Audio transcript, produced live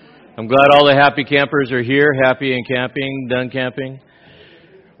I'm glad all the happy campers are here, happy and camping, done camping.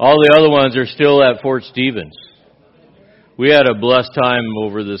 All the other ones are still at Fort Stevens. We had a blessed time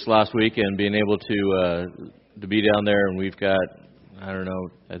over this last weekend being able to be down there, and we've got, I don't know,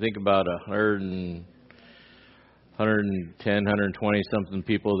 I think about 110, 120 something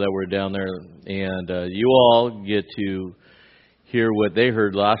people that were down there, and you all get to hear what they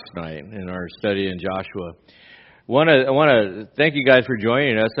heard last night in our study in Joshua. I want to thank you guys for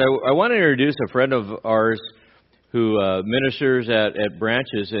joining us. I want to introduce a friend of ours who ministers at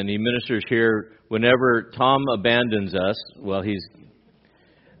Branches, and he ministers here whenever Tom abandons us. Well, he's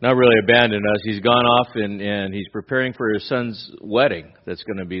not really abandoned us. He's gone off and he's preparing for his son's wedding that's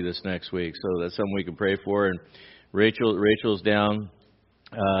going to be this next week. So that's something we can pray for. And Rachel's down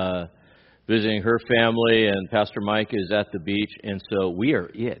visiting her family, and Pastor Mike is at the beach, and so we are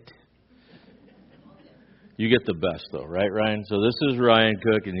it. You get the best, though, right, Ryan? So this is Ryan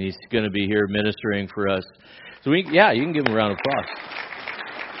Cook, and he's going to be here ministering for us. So you can give him a round of applause.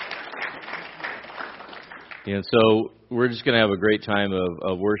 And so we're just going to have a great time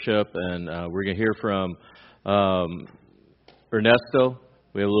of worship, and we're going to hear from Ernesto.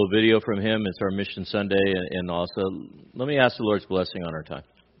 We have a little video from him. It's our Mission Sunday, and also let me ask the Lord's blessing on our time.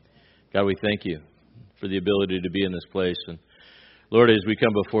 God, we thank you for the ability to be in this place, and Lord, as we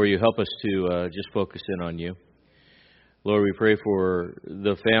come before you, help us to just focus in on you. Lord, we pray for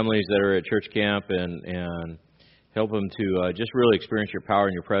the families that are at church camp and help them to just really experience your power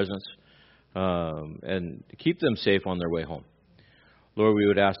and your presence and keep them safe on their way home. Lord, we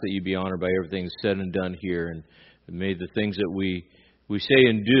would ask that you be honored by everything said and done here, and may the things that we say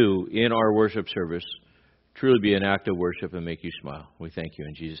and do in our worship service truly be an act of worship and make you smile. We thank you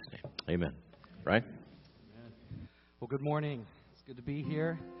in Jesus' name. Amen. Right? Amen. Well, good morning. It's good to be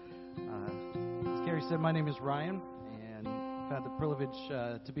here. As Carrie said, my name is Ryan, and I've had the privilege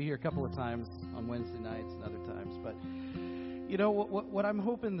to be here a couple of times on Wednesday nights and other times. But, you know, what I'm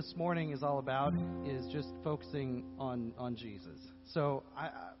hoping this morning is all about is just focusing on Jesus. So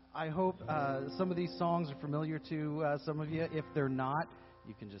I hope some of these songs are familiar to some of you. If they're not,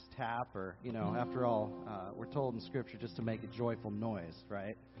 you can just tap or, after all, we're told in Scripture just to make a joyful noise,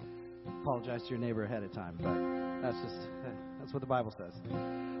 right? Apologize to your neighbor ahead of time, but that's what the Bible says.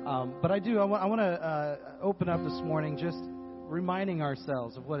 But I want to open up this morning just reminding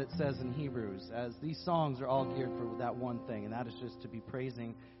ourselves of what it says in Hebrews, as these songs are all geared for that one thing, and that is just to be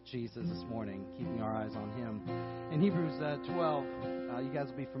praising Jesus this morning, keeping our eyes on Him. In Hebrews 12, you guys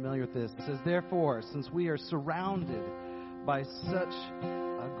will be familiar with this. It says, "Therefore, since we are surrounded by such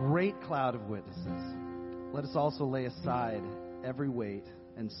a great cloud of witnesses, let us also lay aside every weight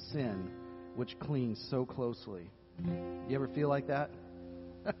and sin which clings so closely." You ever feel like that?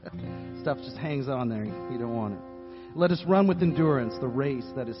 Stuff just hangs on there. You don't want it. "Let us run with endurance the race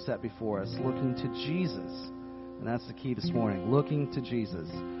that is set before us, looking to Jesus." And that's the key this morning. Looking to Jesus,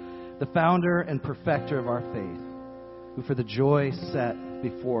 the founder and perfecter of our faith, who for the joy set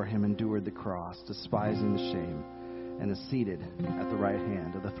before Him endured the cross, despising the shame, and is seated at the right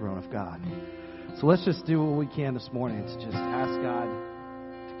hand of the throne of God. So let's just do what we can this morning to just ask God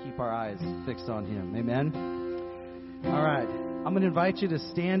to keep our eyes fixed on Him. Amen? All right. I'm going to invite you to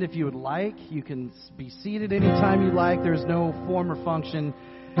stand if you would like. You can be seated anytime you like. There's no form or function.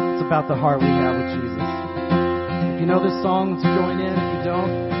 It's about the heart we have with Jesus. If you know this song, let's join in. If you don't,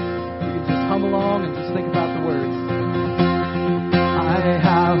 you can just hum along and just think about the words. I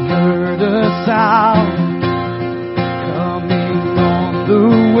have heard a sound coming on the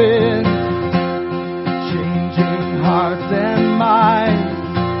wind, changing hearts and minds,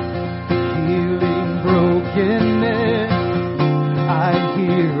 healing brokenness. I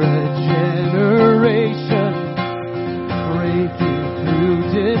hear a generation breaking through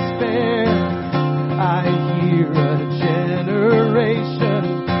despair. I hear a generation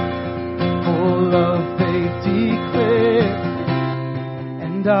full of faith declare,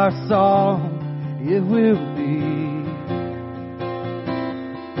 and our song, it will be,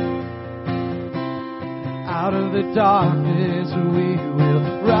 out of the darkness we will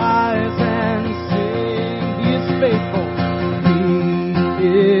rise and sing. He is faithful. He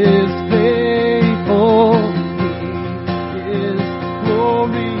is faithful. He is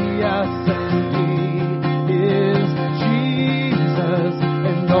glorious, and He is Jesus,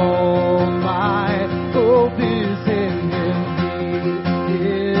 and all my hope is in Him. He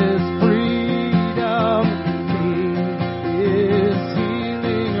is freedom. He is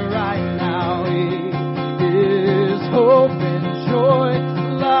healing right now. He is hope and joy,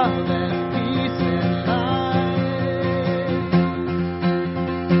 love and peace and light.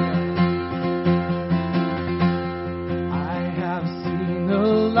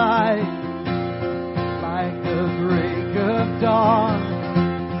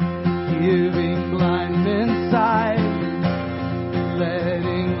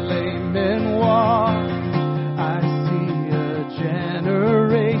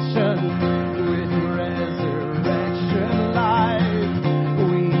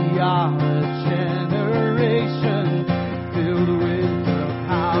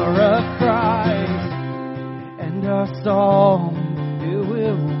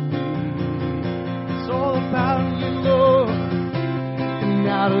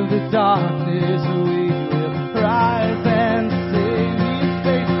 the darkness we will rise and sing. He's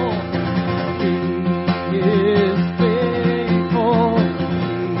faithful. He is faithful.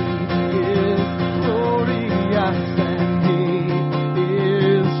 He is glorious, and He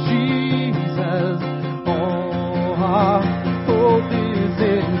is Jesus. All our hope is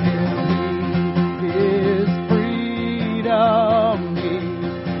in Him. He is freedom. He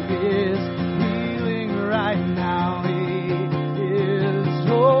is healing right now. He is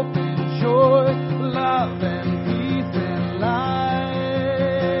hope and joy, love and peace and light.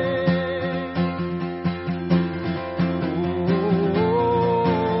 He's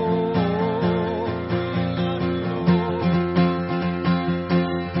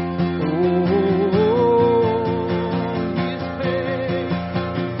paid.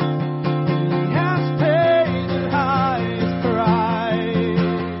 He has paid the highest price.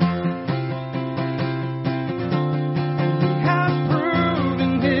 He has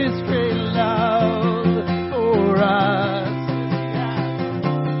proven His great love for us. And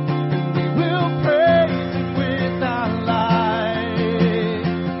we will praise Him with our life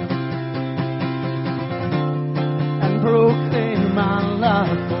and proclaim our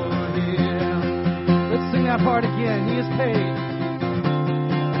love for Him. Let's sing that part again. He has paid.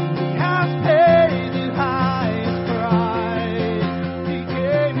 He has paid the highest price. He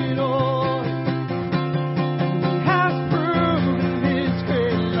gave it all. He has proven His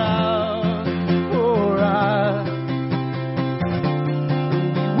great love for us.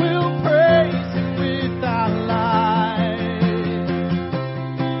 We will praise Him with our lives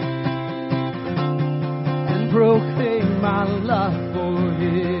and proclaim our love for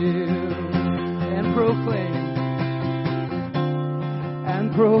Him.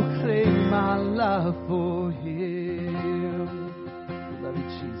 And proclaim our love for Him. We love you,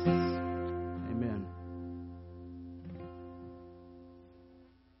 Jesus. Amen.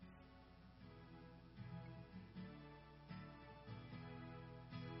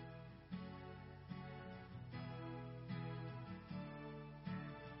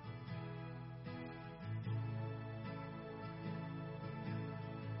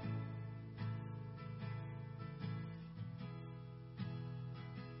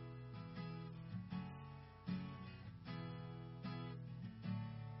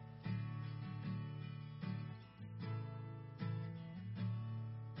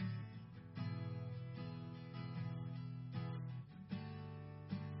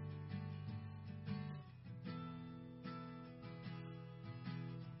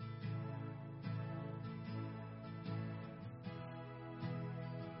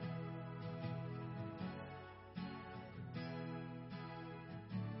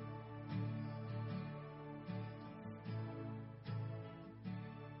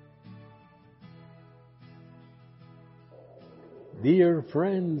 Dear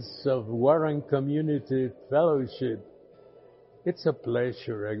friends of Warren Community Fellowship, it's a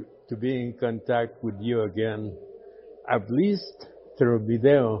pleasure to be in contact with you again, at least through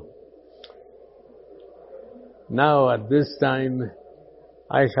video. Now at this time,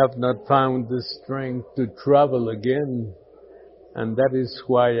 I have not found the strength to travel again, and that is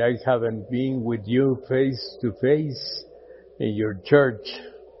why I haven't been with you face to face in your church.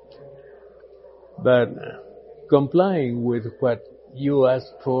 But complying with what you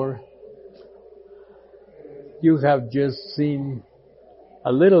asked for, you have just seen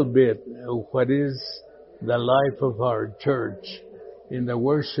a little bit of what is the life of our church in the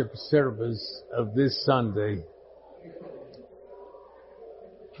worship service of this Sunday.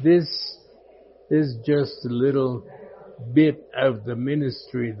 This is just a little bit of the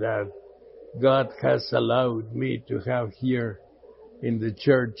ministry that God has allowed me to have here in the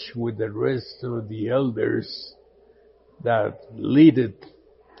church with the rest of the elders that lead it.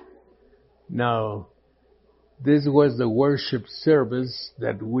 Now, this was the worship service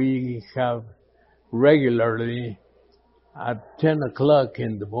that we have regularly at 10 o'clock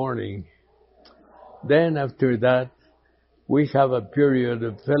in the morning. Then after that, we have a period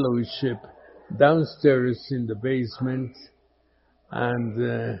of fellowship downstairs in the basement,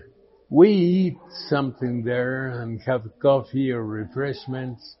 and we eat something there and have coffee or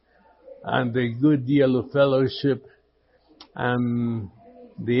refreshments and a good deal of fellowship, and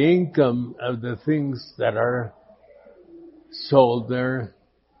the income of the things that are sold there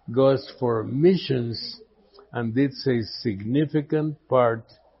goes for missions, and it's a significant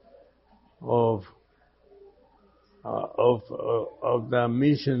part of the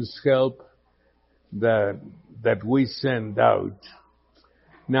missions help that we send out.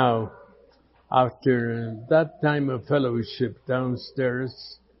 Now, after that time of fellowship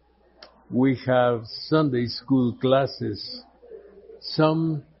downstairs, we have Sunday school classes.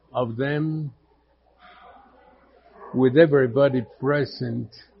 Some of them with everybody present,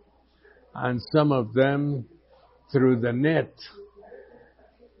 and some of them through the net.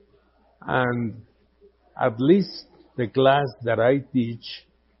 And at least the class that I teach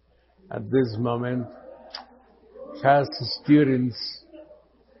at this moment has students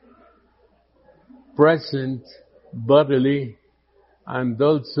present bodily and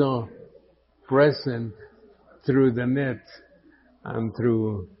also present through the net and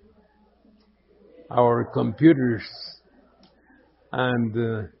through our computers.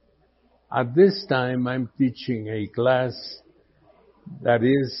 And at this time I'm teaching a class that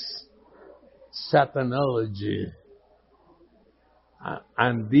is Satanology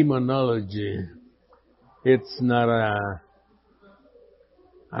and Demonology. It's not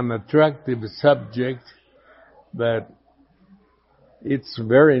an attractive subject, but it's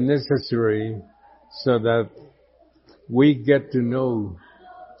very necessary so that we get to know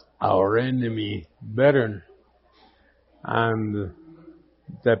our enemy better. And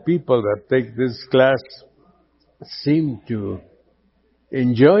the people that take this class seem to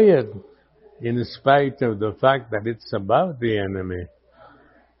enjoy it in spite of the fact that it's about the enemy.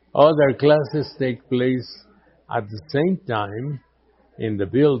 Other classes take place at the same time in the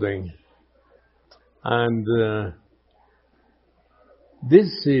building. And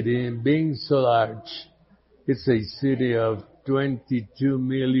this city, being so large, it's a city of 22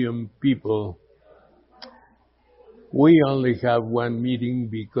 million people. We only have one meeting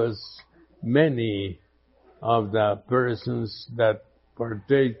because many of the persons that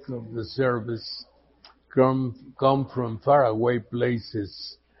partake of the service come from faraway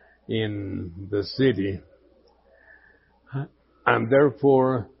places in the city. And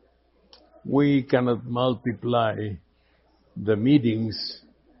therefore, we cannot multiply the meetings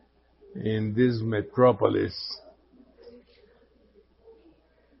in this metropolis.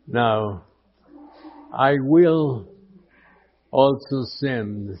 Now, I will also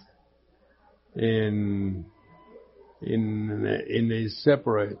send in a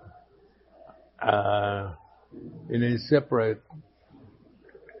separate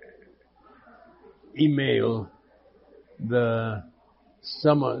email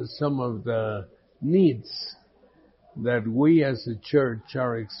some of the needs that we as a church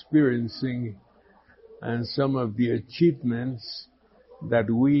are experiencing and some of the achievements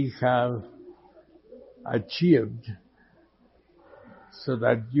that we have achieved, so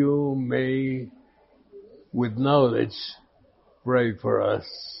that you may, with knowledge, pray for us.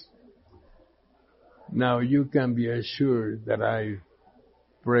 Now you can be assured that I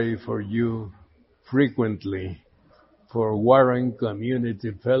pray for you frequently, for Warren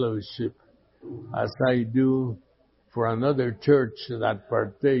Community Fellowship, as I do for another church that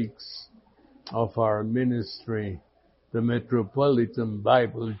partakes of our ministry, the Metropolitan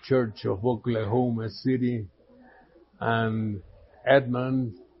Bible Church of Oklahoma City and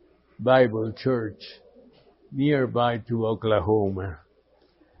Edmond Bible Church, nearby to Oklahoma.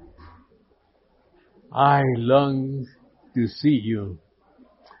 I long to see you.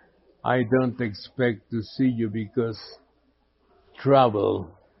 I don't expect to see you because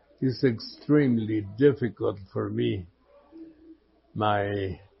travel is extremely difficult for me.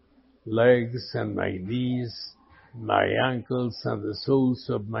 My legs and my knees, my ankles and the soles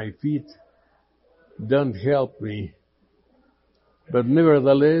of my feet don't help me. But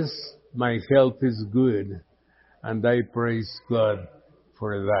nevertheless, my health is good, and I praise God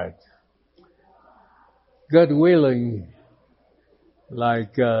for that. God willing,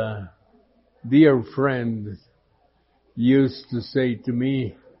 like a dear friend used to say to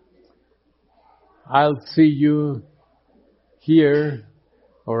me, I'll see you here,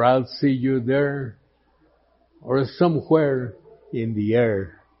 or I'll see you there, or somewhere in the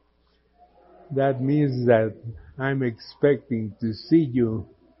air. That means that I'm expecting to see you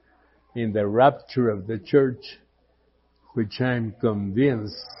in the rapture of the church, which I'm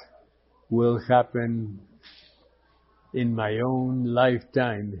convinced will happen in my own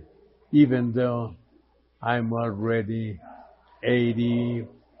lifetime, even though I'm already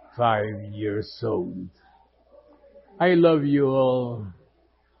 85 years old. I love you all.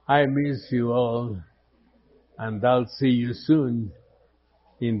 I miss you all. And I'll see you soon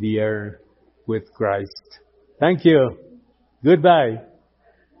in the air with Christ. Thank you. Goodbye.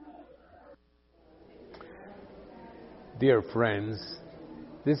 Dear friends,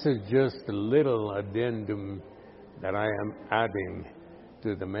 this is just a little addendum that I am adding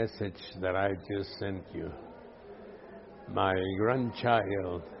to the message that I just sent you. My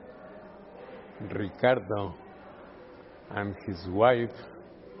grandchild, Ricardo, and his wife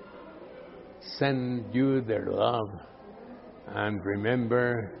send you their love and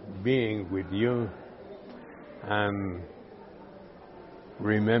remember being with you and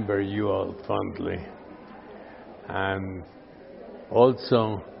remember you all fondly. And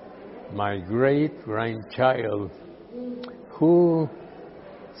also my great-grandchild, who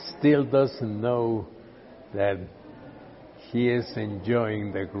still doesn't know that he is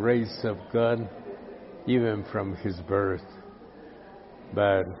enjoying the grace of God even from his birth.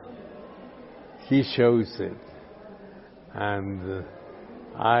 But he shows it, and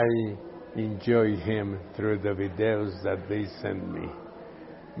I enjoy him through the videos that they send me.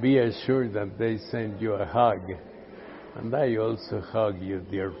 Be assured that they send you a hug, and I also hug you,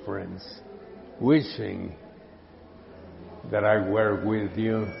 dear friends, wishing that I were with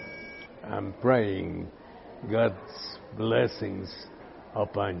you and praying God's blessings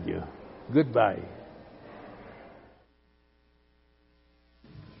upon you. Goodbye.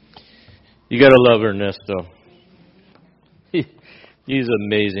 You got to love Ernesto. He's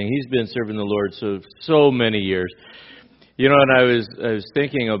amazing. He's been serving the Lord so many years. You know, and I was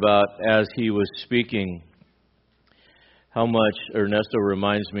thinking about, as he was speaking, how much Ernesto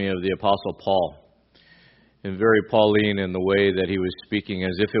reminds me of the Apostle Paul. And very Pauline in the way that he was speaking,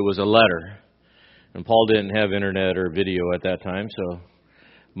 as if it was a letter. And Paul didn't have internet or video at that time, so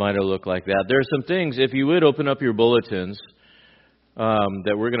might have looked like that. There are some things, if you would open up your bulletins,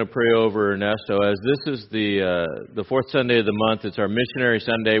 that we're going to pray over Ernesto, as this is the fourth Sunday of the month. It's our Missionary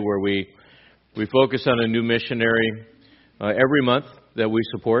Sunday, where we focus on a new missionary every month that we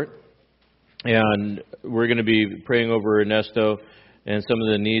support. And we're going to be praying over Ernesto and some of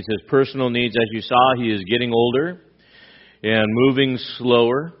the needs, his personal needs. As you saw, he is getting older and moving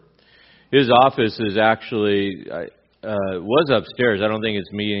slower. His office is actually was upstairs. I don't think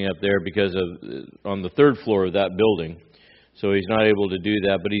it's meeting up there because of on the third floor of that building. So he's not able to do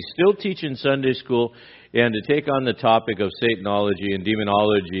that. But he's still teaching Sunday school, and to take on the topic of Satanology and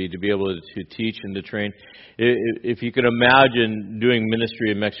demonology, to be able to teach and to train. If you can imagine doing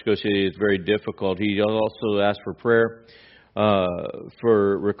ministry in Mexico City, it's very difficult. He also asked for prayer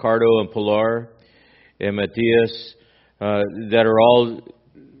for Ricardo and Pilar and Matias, that are all,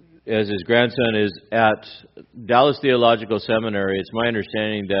 as his grandson is at Dallas Theological Seminary. It's my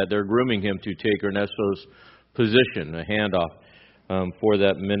understanding that they're grooming him to take Ernesto's position, a handoff for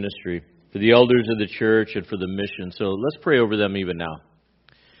that ministry, for the elders of the church and for the mission. So let's pray over them even now.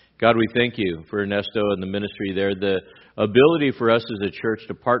 God, we thank you for Ernesto and the ministry there, the ability for us as a church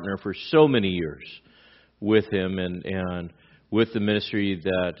to partner for so many years with him and with the ministry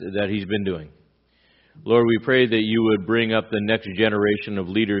that he's been doing. Lord, we pray that you would bring up the next generation of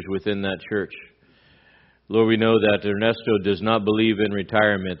leaders within that church. Lord, we know that Ernesto does not believe in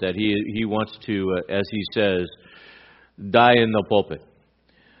retirement, that he wants to, as he says, die in the pulpit.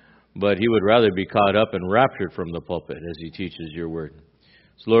 But he would rather be caught up and raptured from the pulpit as he teaches your word.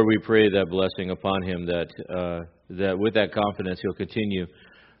 So, Lord, we pray that blessing upon him, that with that confidence he'll continue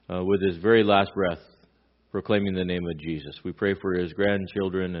with his very last breath, proclaiming the name of Jesus. We pray for his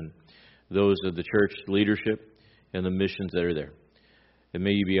grandchildren and those of the church leadership and the missions that are there. And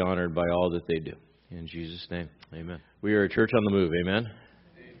may you be honored by all that they do. In Jesus' name, amen. We are a church on the move, amen?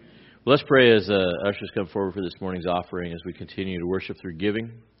 Well, let's pray as ushers come forward for this morning's offering as we continue to worship through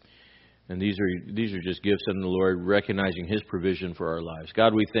giving. And these are just gifts from the Lord, recognizing his provision for our lives.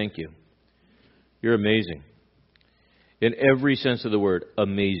 God, we thank you. You're amazing. In every sense of the word,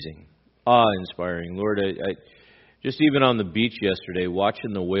 amazing. Awe-inspiring. Lord, I just even on the beach yesterday,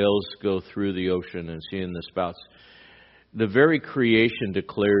 watching the whales go through the ocean and seeing the spouts, the very creation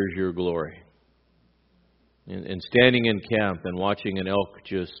declares your glory. And standing in camp and watching an elk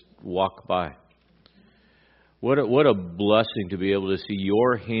just walk by. What a blessing to be able to see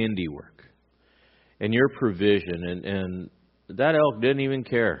your handiwork and your provision. And that elk didn't even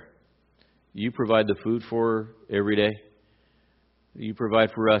care. You provide the food for every day. You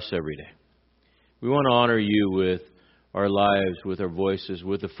provide for us every day. We want to honor you with our lives, with our voices,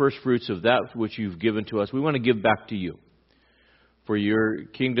 with the first fruits of that which you've given to us. We want to give back to you for your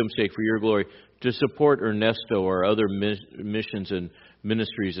kingdom's sake, for your glory, to support Ernesto or other missions and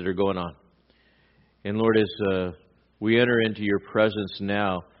ministries that are going on. And Lord, as we enter into your presence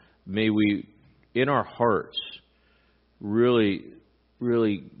now, may we, in our hearts, really,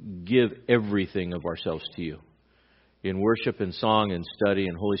 really give everything of ourselves to you. In worship and song and study,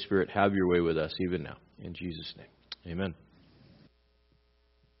 and Holy Spirit, have your way with us even now. In Jesus' name, amen.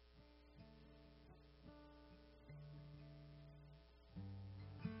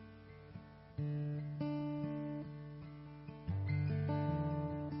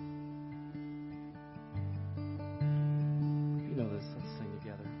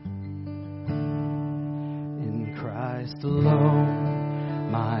 Christ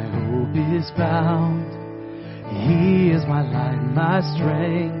alone my hope is found. He is my light, my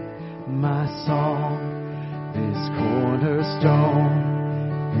strength, my song. This cornerstone,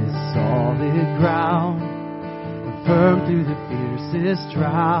 this solid ground, firm through the fiercest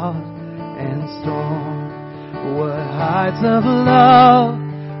drought and storm. What heights of love,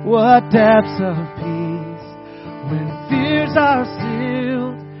 what depths of peace, when fears are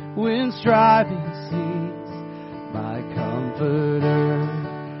stilled, when striving cease. My comforter,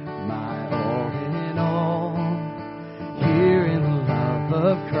 my all in all, here in the love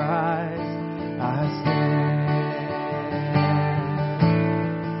of Christ I stand.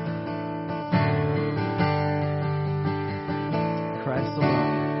 Christ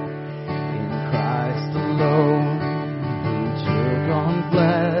alone, in Christ alone, who took on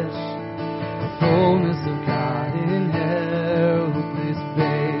flesh, the fullness of God in helpless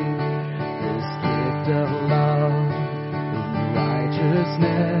babe, this gift of love in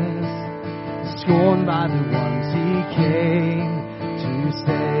righteousness, scorned by the ones He came to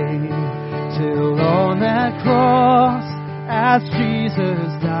save, till on that cross, as Jesus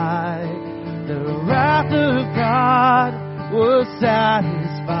died, the wrath of God was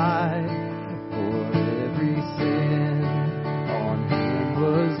satisfied. For every sin on Him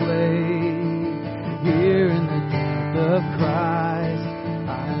was laid. Here in the death of Christ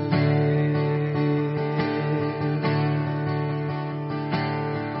I live.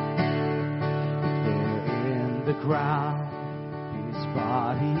 There in the ground His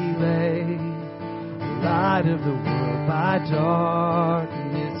body lay, the light of the world by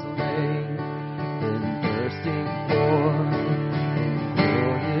darkness laid. Then bursting forth in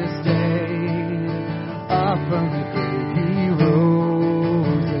glorious day, up from the grave He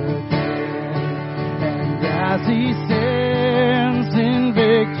rose again. And as He stands in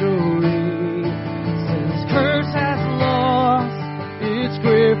victory, sin's curse has lost its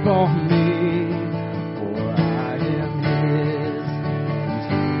grip on me. For I am His and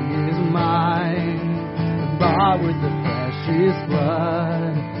He is mine, bought with the precious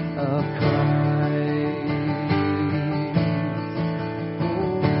blood of Christ.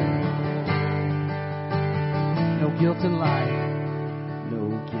 No guilt in life, no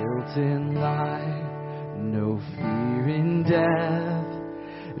guilt in life, no fear in death.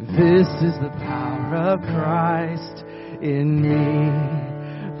 This is the power of Christ in me.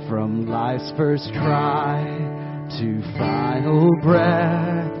 From life's first cry to final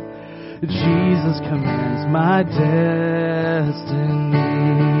breath, Jesus commands my destiny.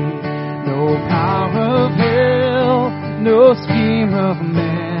 No power of hell, no scheme of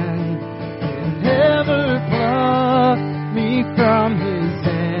man can ever pluck me from His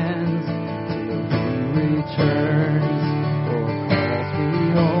hands till He returns or calls me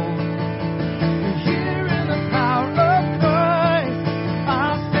home. Here in the power of Christ I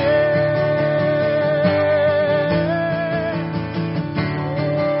stand.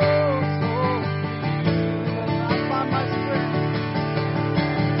 Oh, so I find my strength.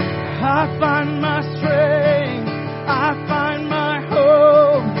 I find my strength. I find my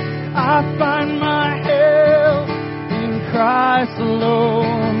hope. I find my help in Christ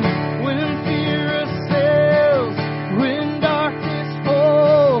alone. When fear assails, when darkness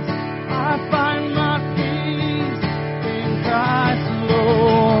falls, I find my peace in Christ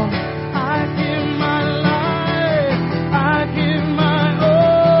alone. I give my life, I give my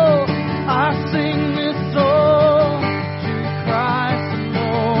all, I sing this song to Christ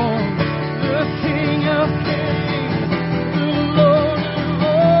alone. The King of Kings, the Lord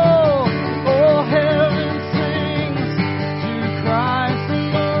of all heaven sings to Christ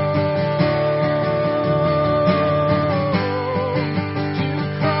alone. To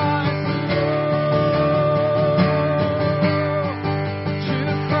Christ alone. To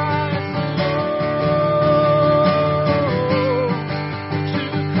Christ alone. To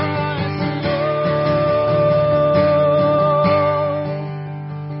Christ alone.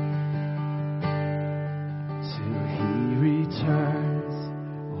 Till He returns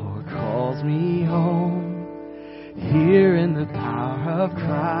or calls me home, here in the power of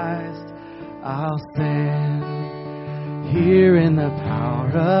Christ I'll stand. Here in the power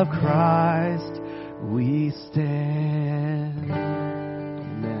of Christ we stand.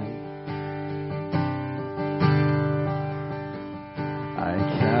 Amen. I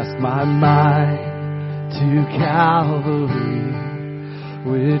cast my mind to Calvary,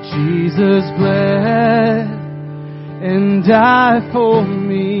 where Jesus bled and died for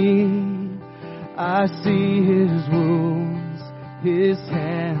me. I see His wounds, His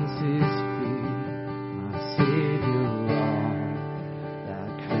hands, His feet, my Savior on that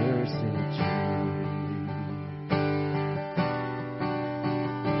cursed tree.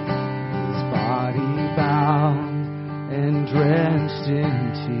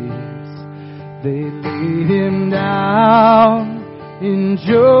 in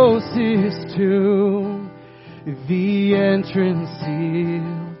Joseph's tomb, the entrance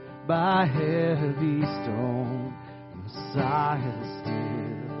sealed by heavy stone, Messiah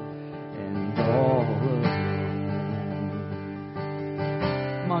still and all alone.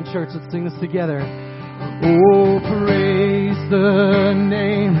 Come on, church, let's sing this together. Oh, praise the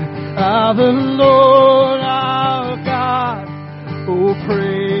name of the Lord our God. Oh,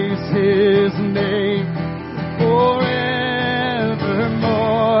 praise His name forevermore.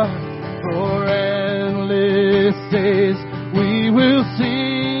 For endless days we will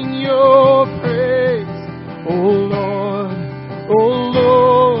sing your praise. Oh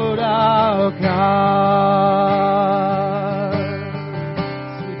Lord our God.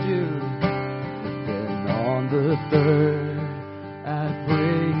 Yes, we do. Then on the third, at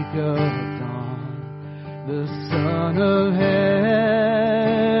break of dawn, the Son of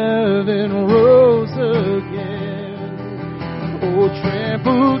Heaven rose again. Oh,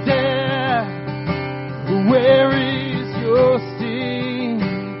 trample death, where is your sting?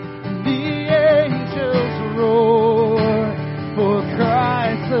 The angels roar for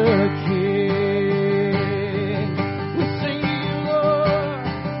Christ the King. We sing you, Lord.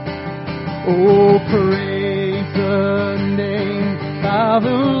 Oh, praise the name of the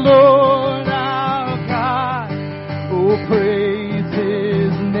Lord our God. Oh, praise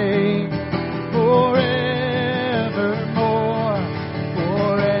His name forevermore.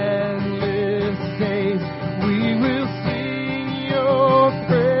 For endless days we will sing your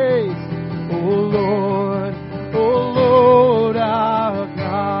praise. Oh Lord our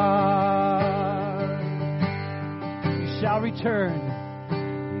God. We shall return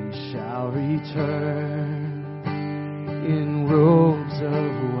in robes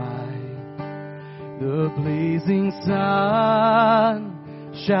of white. The blazing sun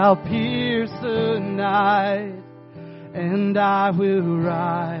shall pierce the night, and I will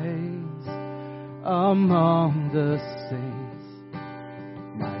rise among the saints,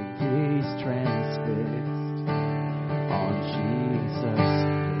 my gaze transfixed on Jesus'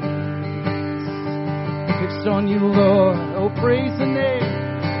 face. Fixed on you, Lord. Oh, praise the name.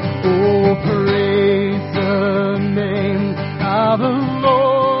 Oh, praise the name of the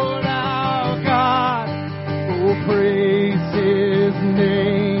Lord our God. Oh, praise His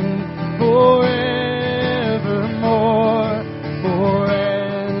name forevermore. For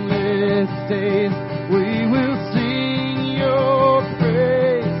endless days we will sing your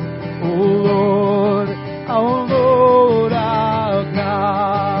praise. Oh Lord our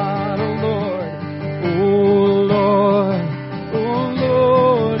God. Oh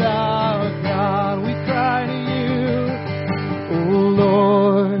Lord our God. We cry to you. Oh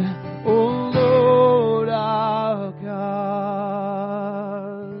Lord our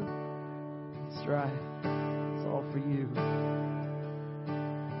God. That's right. It's all for you.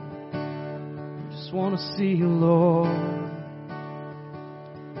 Just want to see you, Lord.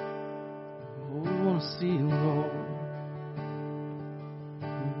 Oh, we want to see you, Lord.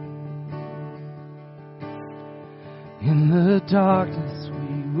 In the darkness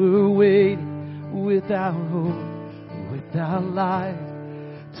we were waiting, without hope, without light,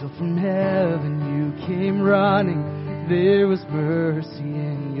 till from heaven you came running. There was mercy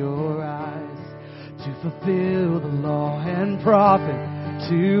in your eyes to fulfill the law and prophet.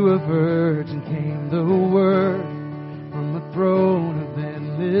 To a virgin came the word, from a throne of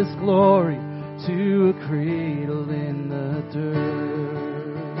endless glory to a cradle in the dirt.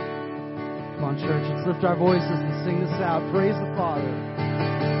 Come on, church, let's lift our voices and sing this out. Praise the Father.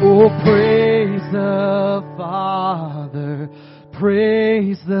 Oh, praise the Father.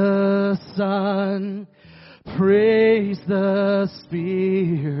 Praise the Son. Praise the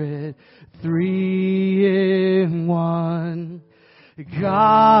Spirit. 3 in 1.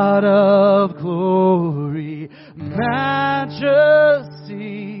 God of glory, majesty.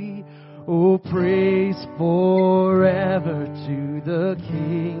 Oh, praise forever to the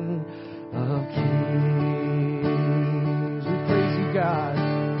King of Kings. We praise you, God,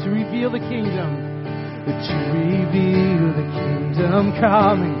 to reveal the kingdom,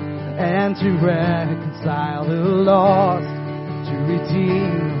 coming, and to reconcile the lost, to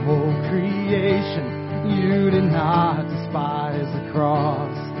redeem the whole creation. You did not despise the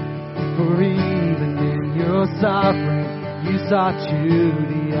cross, for even in your suffering you saw to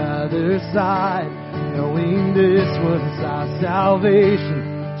the other side, knowing this was our salvation.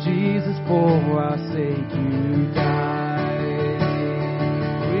 Jesus, for our sake you died.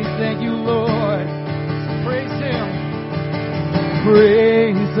 We thank you, Lord. Praise Him.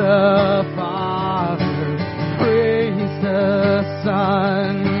 Praise the Father. Praise the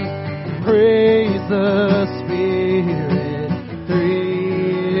Son. Praise the Spirit. 3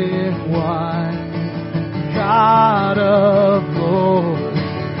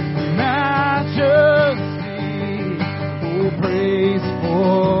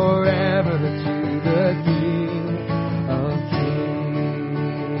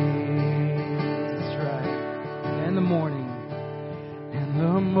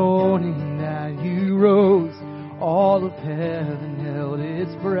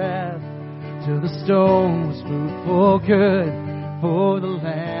 good for the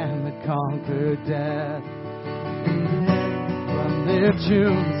Lamb that conquered death. From their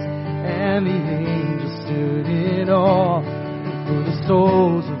tombs and the angels stood in awe, for the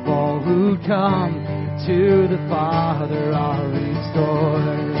souls of all who come to the Father are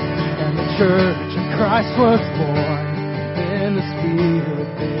restored. And the Church of Christ was born, and the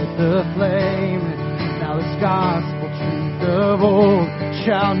Spirit lit the flame. Now this gospel truth of old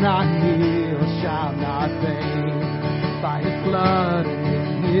shall not kneel, shall not faint. By His blood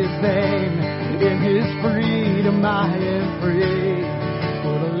and in His name, in His freedom I am free.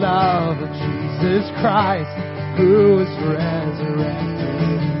 For the love of Jesus Christ, who is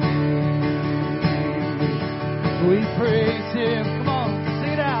resurrected. We praise Him. Come on, sing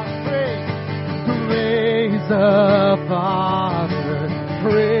it out. Praise. Praise the Father.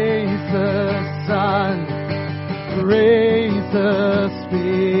 Praise the Son. Praise the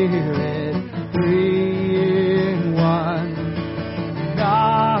Spirit. Three in one.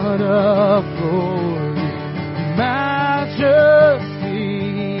 God of glory,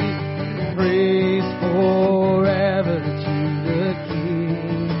 majesty. Praise forever to the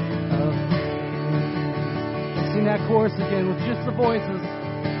King of Kings. Sing that chorus again with just the voices.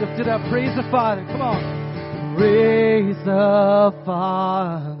 Lift it up. Praise the Father. Come on. Praise the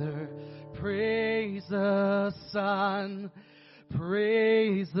Father. Praise the Son.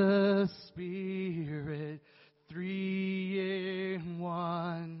 Praise the Spirit. Three in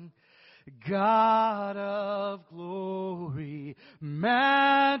one. God of glory,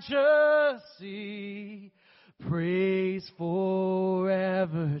 majesty, praise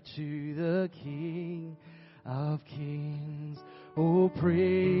forever to the King of Kings. Oh,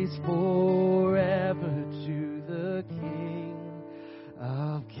 praise forever to the King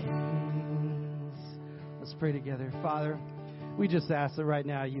of Kings. Let's pray together. Father, we just ask that right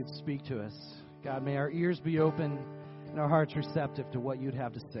now you'd speak to us. God, may our ears be open and our hearts receptive to what you'd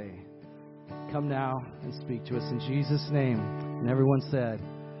have to say. Come now and speak to us in Jesus' name. And everyone said,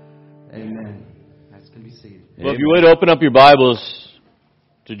 Amen. That's going to be seated. Well, if you would open up your Bibles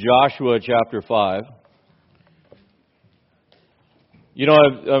to Joshua chapter 5. You know,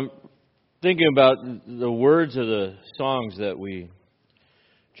 I'm thinking about the words of the songs that we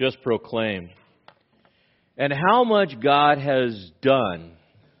just proclaimed and how much God has done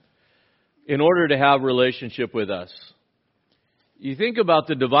in order to have a relationship with us. You think about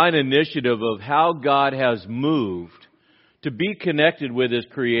the divine initiative of how God has moved to be connected with His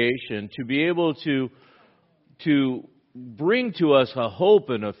creation, to be able to bring to us a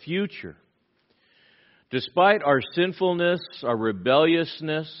hope and a future. Despite our sinfulness, our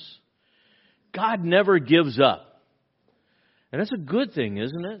rebelliousness, God never gives up. And that's a good thing,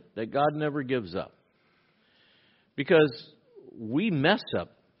 isn't it? That God never gives up. Because we mess up.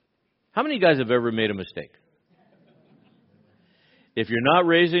 How many of you guys have ever made a mistake? If you're not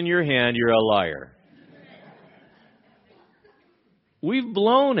raising your hand, you're a liar. We've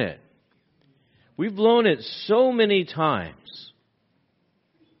blown it. We've blown it so many times.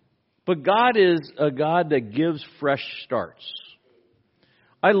 But God is a God that gives fresh starts.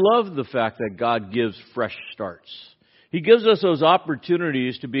 I love the fact that God gives fresh starts. He gives us those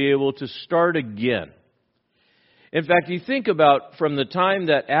opportunities to be able to start again. In fact, you think about from the time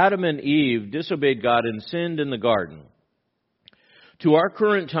that Adam and Eve disobeyed God and sinned in the garden to our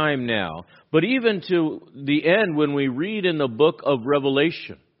current time now, but even to the end when we read in the book of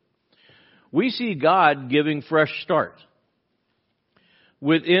Revelation, we see God giving fresh start.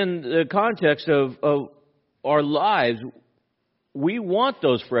 Within the context of our lives, we want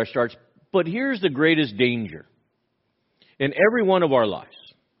those fresh starts, but here's the greatest danger in every one of our lives.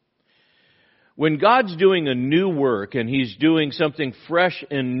 When God's doing a new work and He's doing something fresh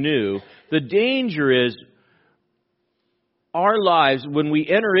and new, the danger is our lives, when we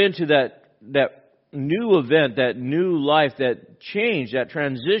enter into that new event, that new life, that change, that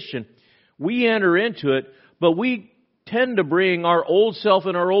transition, we enter into it, but we tend to bring our old self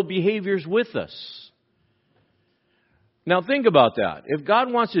and our old behaviors with us. Now think about that. If God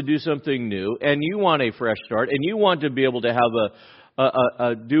wants to do something new and you want a fresh start and you want to be able to have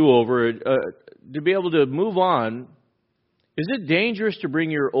a do-over, to be able to move on, is it dangerous to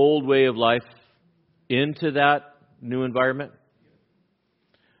bring your old way of life into that new environment?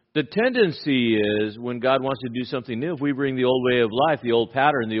 The tendency is when God wants to do something new, if we bring the old way of life, the old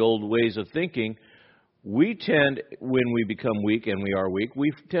pattern, the old ways of thinking, we tend, when we become weak, and we are weak,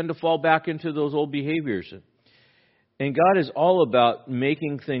 we tend to fall back into those old behaviors. And God is all about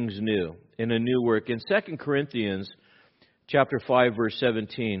making things new in a new work. In 2 Corinthians chapter 5, verse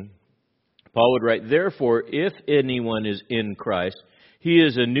 17, Paul would write, "Therefore, if anyone is in Christ, he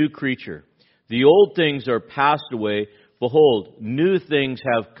is a new creature. The old things are passed away. behold, new things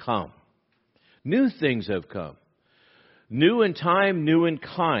have come. New things have come. New in time, new in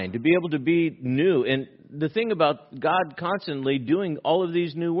kind. To be able to be new. And the thing about God constantly doing all of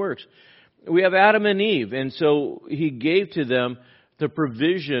these new works. We have Adam and Eve, and so He gave to them the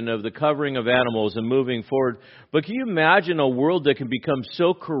provision of the covering of animals and moving forward. But can you imagine a world that can become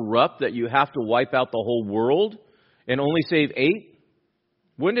so corrupt that you have to wipe out the whole world and only save 8?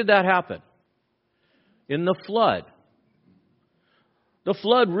 When did that happen? In the flood. The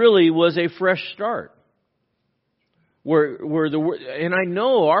flood really was a fresh start. And I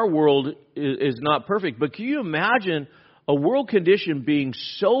know our world is not perfect, but can you imagine a world condition being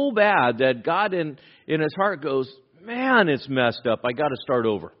so bad that God in His heart goes, man, it's messed up. I got to start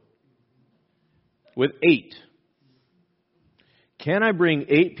over. With 8. Can I bring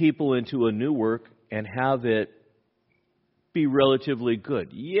 8 people into a new work and have it be relatively good?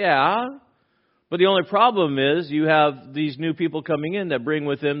 Yeah. But the only problem is you have these new people coming in that bring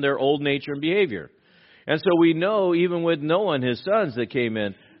with them their old nature and behavior. And so we know even with Noah and his sons that came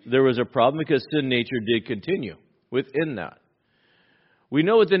in, there was a problem because sin nature did continue within that. We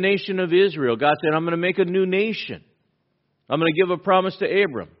know with the nation of Israel, God said, I'm going to make a new nation. I'm going to give a promise to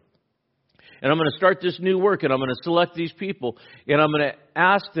Abram. And I'm going to start this new work, and I'm going to select these people, and I'm going to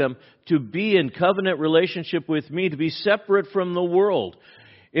ask them to be in covenant relationship with me, to be separate from the world.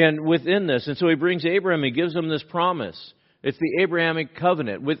 And within this, and so He brings Abraham, He gives him this promise. It's the Abrahamic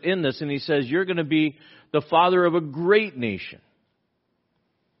covenant within this, and He says, you're going to be the father of a great nation.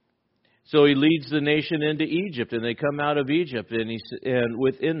 So He leads the nation into Egypt, and they come out of Egypt, and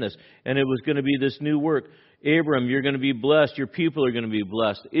within this, and it was going to be this new work. Abram, you're going to be blessed. Your people are going to be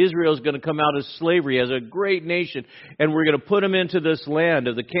blessed. Israel is going to come out of slavery as a great nation, and we're going to put them into this land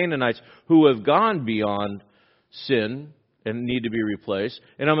of the Canaanites who have gone beyond sin and need to be replaced.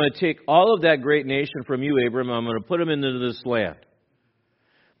 And I'm going to take all of that great nation from you, Abram, and I'm going to put them into this land.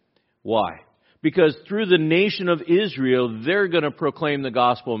 Why? Because through the nation of Israel, they're going to proclaim the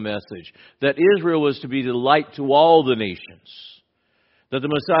gospel message. That Israel was to be the light to all the nations. That the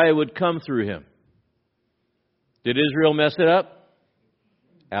Messiah would come through him. Did Israel mess it up?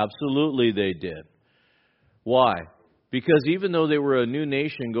 Absolutely they did. Why? Because even though they were a new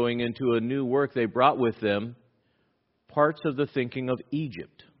nation going into a new work, they brought with them parts of the thinking of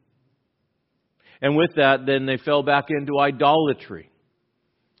Egypt. And with that, then they fell back into idolatry.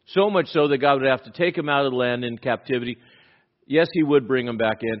 So much so that God would have to take them out of the land in captivity. Yes, He would bring them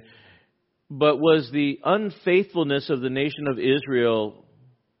back in. But was the unfaithfulness of the nation of Israel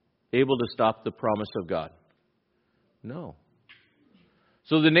able to stop the promise of God? No.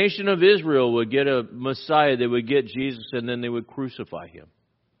 So the nation of Israel would get a Messiah, they would get Jesus, and then they would crucify Him.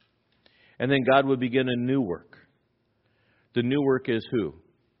 And then God would begin a new work. The new work is who?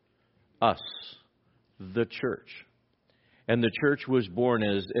 Us. The church. And the church was born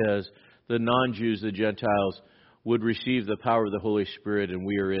as the non-Jews, the Gentiles, would receive the power of the Holy Spirit, and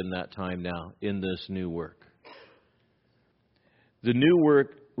we are in that time now, in this new work. The new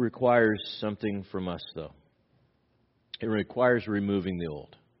work requires something from us, though. It requires removing the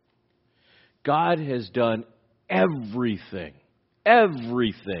old. God has done everything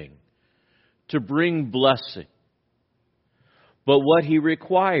to bring blessing. But what He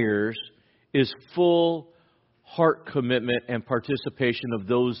requires is full heart commitment and participation of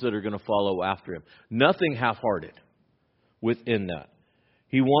those that are going to follow after Him. Nothing half-hearted within that.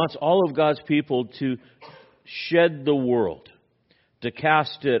 He wants all of God's people to shed the world, to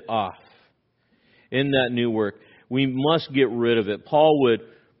cast it off in that new work. We must get rid of it. Paul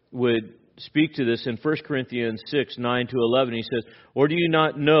would speak to this in 1 Corinthians 6, 9 to 11. He says, or do you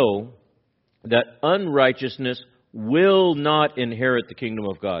not know that unrighteousness will not inherit the kingdom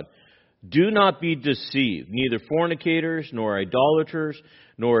of God? Do not be deceived. Neither fornicators, nor idolaters,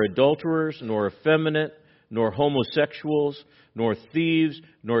 nor adulterers, nor effeminate, nor homosexuals, nor thieves,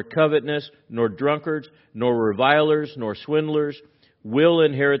 nor covetous, nor drunkards, nor revilers, nor swindlers will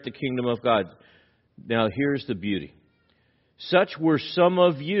inherit the kingdom of God. Now here's the beauty. Such were some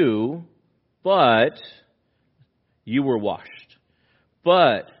of you, but you were washed.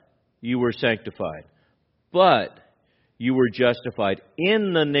 But you were sanctified. But you were justified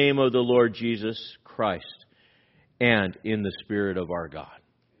in the name of the Lord Jesus Christ and in the Spirit of our God.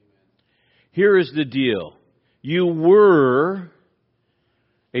 Here is the deal. You were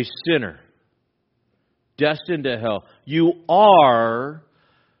a sinner, destined to hell. You are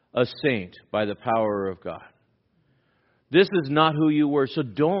a saint by the power of God. This is not who you were, so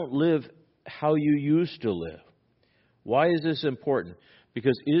don't live how you used to live. Why is this important?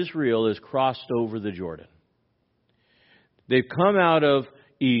 Because Israel has crossed over the Jordan. They've come out of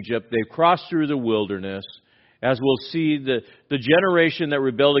Egypt, they've crossed through the wilderness, As we'll see, the generation that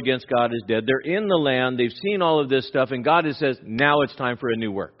rebelled against God is dead. They're in the land. They've seen all of this stuff. And God says, now it's time for a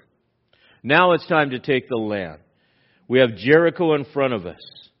new work. Now it's time to take the land. We have Jericho in front of us.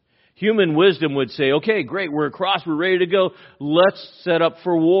 Human wisdom would say, okay, great, we're across, we're ready to go. Let's set up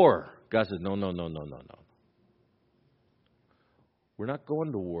for war. God says, no. We're not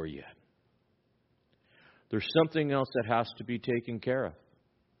going to war yet. There's something else that has to be taken care of.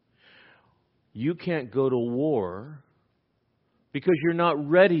 You can't go to war because you're not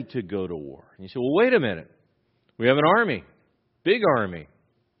ready to go to war. And you say, well, wait a minute. We have an army, big army,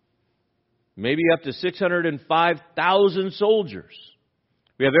 maybe up to 605,000 soldiers.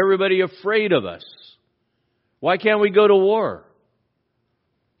 We have everybody afraid of us. Why can't we go to war?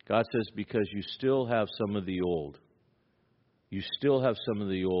 God says, because you still have some of the old. You still have some of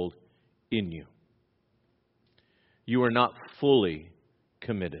the old in you. You are not fully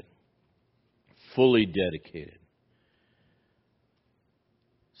committed, fully dedicated.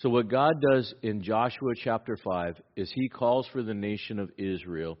 So what God does in Joshua chapter 5 is He calls for the nation of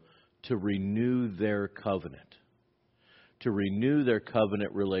Israel to renew their covenant. To renew their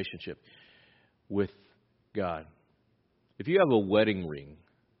covenant relationship with God. If you have a wedding ring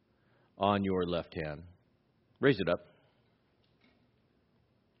on your left hand, raise it up.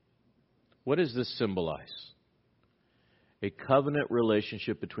 What does this symbolize? A covenant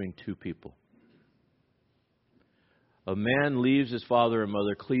relationship between two people. A man leaves his father and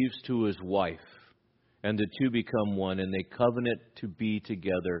mother, cleaves to his wife, and the two become one, and they covenant to be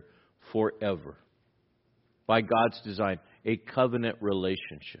together forever. By God's design, a covenant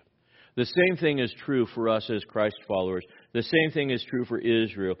relationship. The same thing is true for us as Christ followers. The same thing is true for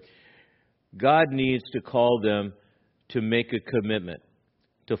Israel. God needs to call them to make a commitment,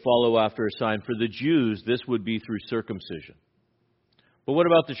 to follow after a sign. For the Jews, this would be through circumcision. But what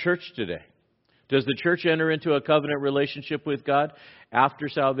about the church today? Does the church enter into a covenant relationship with God after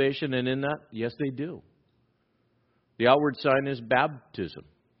salvation and in that? Yes, they do. The outward sign is baptism.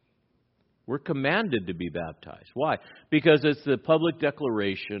 We're commanded to be baptized. Why? Because it's the public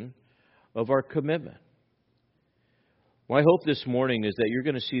declaration of our commitment. My hope this morning is that you're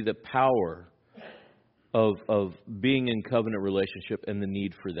going to see the power of being in covenant relationship and the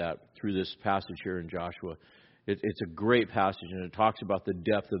need for that through this passage here in Joshua. It's a great passage, and it talks about the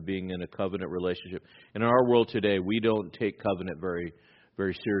depth of being in a covenant relationship. And in our world today, we don't take covenant very,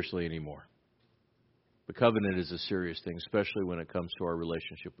 very seriously anymore. But covenant is a serious thing, especially when it comes to our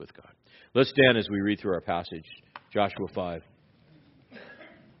relationship with God. Let's stand as we read through our passage, Joshua 5.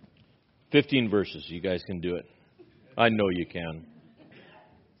 15 verses. You guys can do it. I know you can.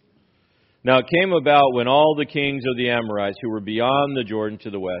 Now it came about when all the kings of the Amorites who were beyond the Jordan to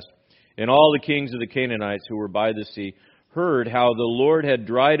the west, and all the kings of the Canaanites who were by the sea, heard how the Lord had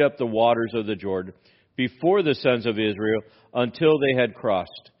dried up the waters of the Jordan before the sons of Israel until they had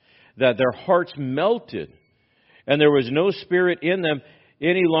crossed, that their hearts melted, and there was no spirit in them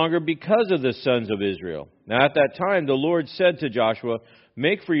any longer because of the sons of Israel. Now at that time the Lord said to Joshua,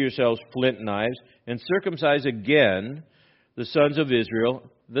 make for yourselves flint knives, and circumcise again the sons of Israel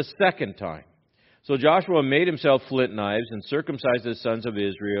the second time. So Joshua made himself flint knives and circumcised the sons of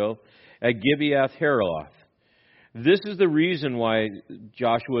Israel at Gibeath-Haaraloth. This is the reason why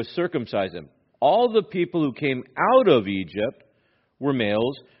Joshua circumcised them. All the people who came out of Egypt were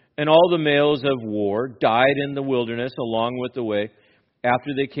males, and all the males of war died in the wilderness along with the way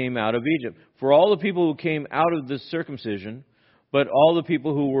after they came out of Egypt. For all the people who came out of the circumcision, but all the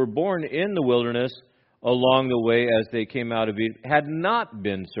people who were born in the wilderness along the way as they came out of Egypt had not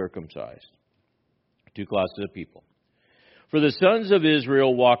been circumcised. Two classes of people. For the sons of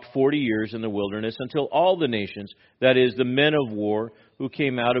Israel walked 40 years in the wilderness until all the nations, that is, the men of war who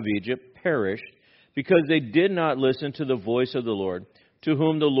came out of Egypt, perished, because they did not listen to the voice of the Lord, to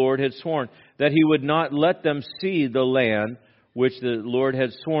whom the Lord had sworn, that He would not let them see the land which the Lord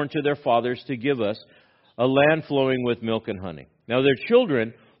had sworn to their fathers to give us, a land flowing with milk and honey. Now their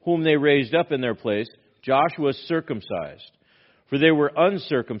children, whom they raised up in their place, Joshua circumcised, for they were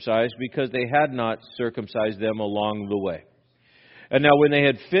uncircumcised because they had not circumcised them along the way. And now when they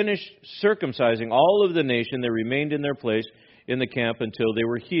had finished circumcising all of the nation, they remained in their place in the camp until they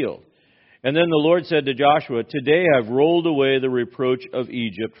were healed. And then the Lord said to Joshua, today I've rolled away the reproach of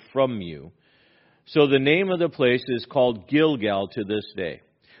Egypt from you. So the name of the place is called Gilgal to this day.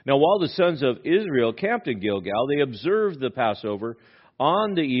 Now while the sons of Israel camped in Gilgal, they observed the Passover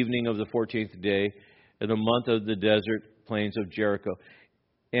on the evening of the 14th day in the month of the desert plains of Jericho.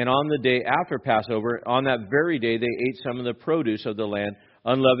 And on the day after Passover, on that very day, they ate some of the produce of the land,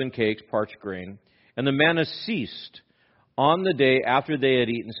 unleavened cakes, parched grain. And the manna ceased on the day after they had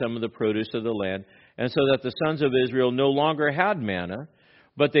eaten some of the produce of the land. and so that the sons of Israel no longer had manna,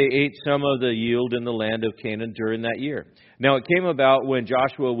 but they ate some of the yield in the land of Canaan during that year. Now it came about when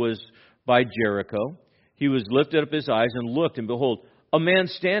Joshua was by Jericho, he was lifted up his eyes and looked, and behold, a man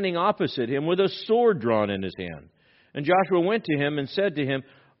standing opposite him with a sword drawn in his hand. And Joshua went to him and said to him,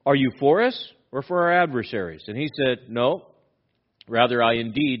 "Are you for us or for our adversaries?" And he said, "No, rather I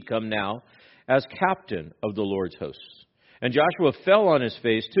indeed come now as captain of the Lord's hosts." And Joshua fell on his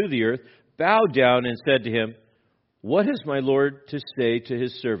face to the earth, bowed down, and said to him, "What has my Lord to say to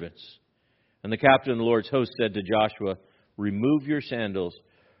his servants?" And the captain of the Lord's host said to Joshua, "Remove your sandals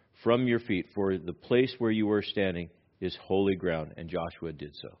from your feet, for the place where you are standing is holy ground." And Joshua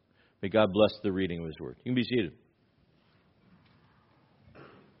did so. May God bless the reading of his word. You can be seated.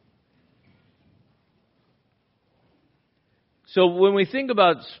 So when we think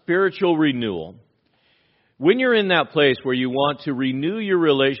about spiritual renewal, when you're in that place where you want to renew your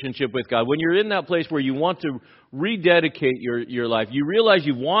relationship with God, when you're in that place where you want to rededicate your life, you realize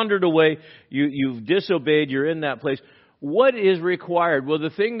you've wandered away, you've disobeyed, you're in that place, what is required? Well, the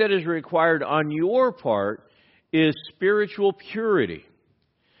thing that is required on your part is spiritual purity.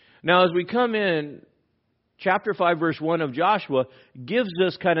 Now, as we come in, chapter 5, verse 1 of Joshua gives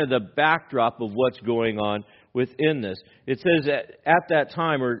us kind of the backdrop of what's going on within this. It says that at that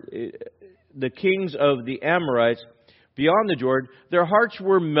time, or the kings of the Amorites beyond the Jordan, their hearts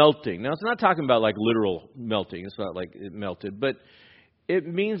were melting. Now, it's not talking about like literal melting. It's not like it melted, but it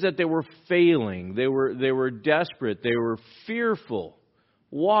means that they were failing. They were desperate. They were fearful.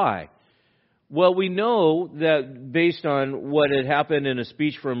 Why? Well, we know that based on what had happened in a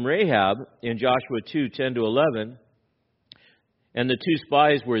speech from Rahab in Joshua 2, 10 to 11, and the two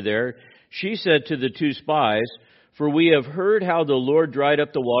spies were there. She said to the two spies, "For we have heard how the Lord dried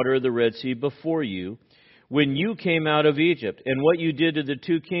up the water of the Red Sea before you when you came out of Egypt, and what you did to the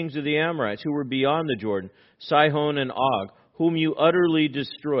two kings of the Amorites who were beyond the Jordan, Sihon and Og, whom you utterly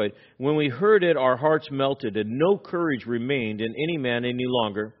destroyed. When we heard it, our hearts melted, and no courage remained in any man any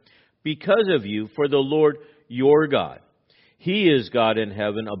longer because of you, for the Lord your God, He is God in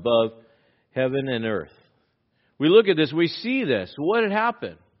heaven, above heaven and earth." We look at this, we see this. What had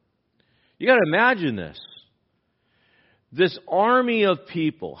happened? You got to imagine this. This army of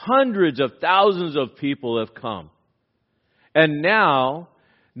people, hundreds of thousands of people have come. And now,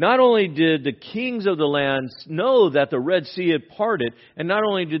 not only did the kings of the land know that the Red Sea had parted, and not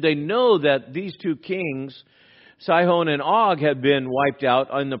only did they know that these two kings, Sihon and Og, had been wiped out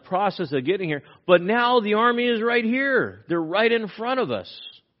in the process of getting here, but now the army is right here. They're right in front of us.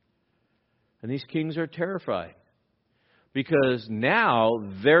 And these kings are terrified, because now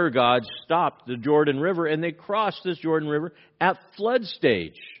their gods stopped the Jordan River, and they crossed this Jordan River at flood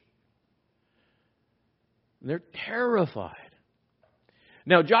stage. They're terrified.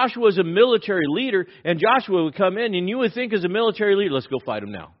 Now, Joshua is a military leader, and Joshua would come in, and you would think as a military leader, let's go fight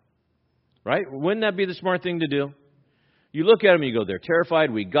them now. Right? Wouldn't that be the smart thing to do? You look at them and you go, they're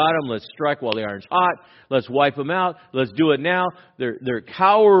terrified, we got them, let's strike while the iron's hot, let's wipe them out, let's do it now. They're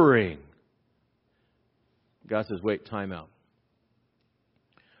cowering. God says, wait, time out.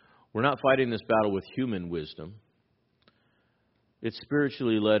 We're not fighting this battle with human wisdom. It's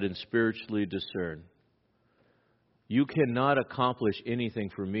spiritually led and spiritually discerned. You cannot accomplish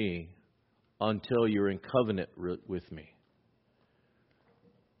anything for me until you're in covenant with me.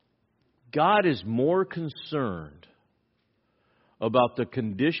 God is more concerned about the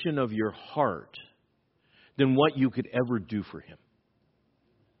condition of your heart than what you could ever do for Him.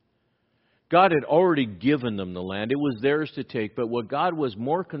 God had already given them the land. It was theirs to take. But what God was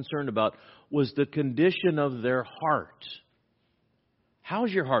more concerned about was the condition of their heart.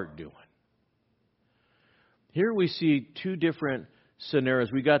 How's your heart doing? Here we see two different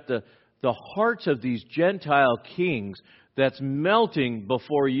scenarios. We got the hearts of these Gentile kings that's melting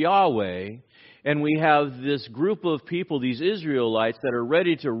before Yahweh. And we have this group of people, these Israelites, that are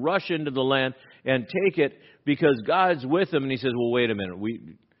ready to rush into the land and take it because God's with them. And He says, well, wait a minute.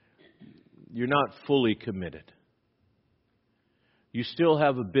 You're not fully committed. You still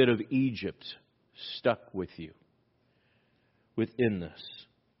have a bit of Egypt stuck with you within this.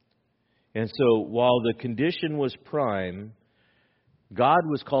 And so while the condition was prime, God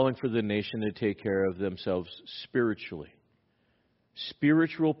was calling for the nation to take care of themselves spiritually.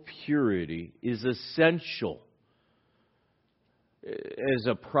 Spiritual purity is essential as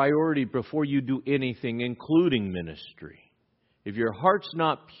a priority before you do anything, including ministry. If your heart's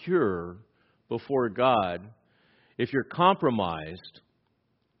not pure before God, if you're compromised,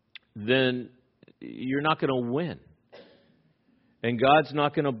 then you're not going to win. And God's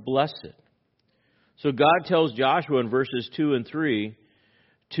not going to bless it. So God tells Joshua in verses 2 and 3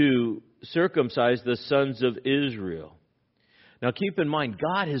 to circumcise the sons of Israel. Now keep in mind,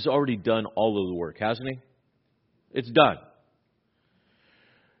 God has already done all of the work, hasn't He? It's done.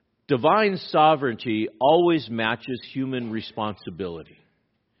 Divine sovereignty always matches human responsibility.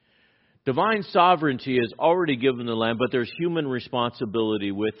 Divine sovereignty has already given the land, but there's human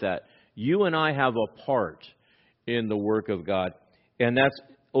responsibility with that. You and I have a part in the work of God, and that's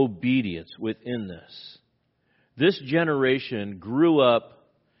obedience within this. This generation grew up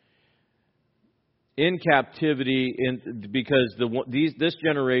in captivity because this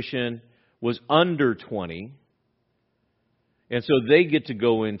generation was under 20, and so they get to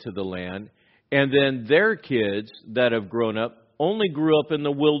go into the land, and then their kids that have grown up only grew up in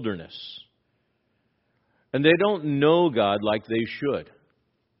the wilderness. And they don't know God like they should.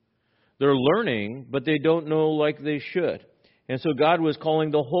 They're learning, but they don't know like they should. And so God was calling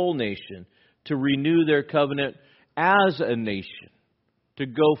the whole nation to renew their covenant as a nation, to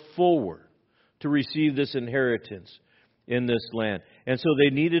go forward, to receive this inheritance in this land. And so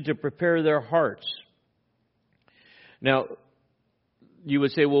they needed to prepare their hearts. Now, you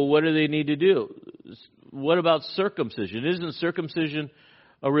would say, well, what do they need to do? What about circumcision? Isn't circumcision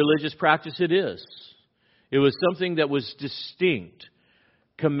a religious practice? It is. It was something that was distinct,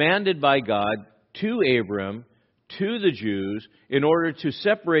 commanded by God to Abram, to the Jews, in order to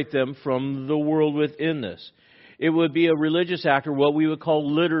separate them from the world within this. It would be a religious act, or what we would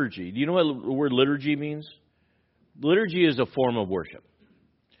call liturgy. Do you know what the word liturgy means? Liturgy is a form of worship.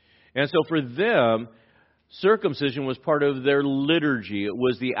 And so for them, circumcision was part of their liturgy. It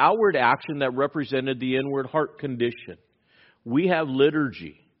was the outward action that represented the inward heart condition. We have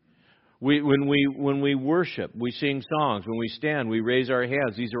liturgy. When we worship, we sing songs. When we stand, we raise our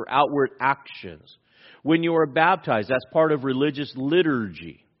hands. These are outward actions. When you are baptized, that's part of religious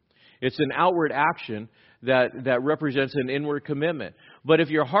liturgy. It's an outward action that represents an inward commitment. But if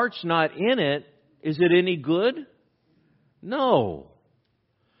your heart's not in it, is it any good? No.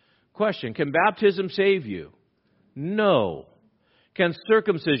 Question, can baptism save you? No. Can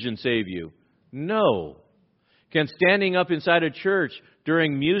circumcision save you? No. Can standing up inside a church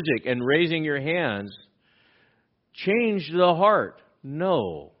during music and raising your hands change the heart?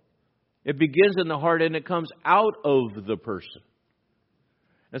 No. It begins in the heart and it comes out of the person.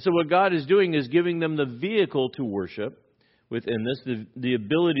 And so what God is doing is giving them the vehicle to worship within this, the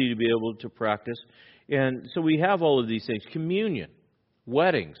ability to be able to practice. And so we have all of these things. Communion,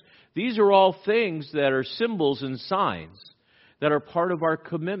 weddings. These are all things that are symbols and signs that are part of our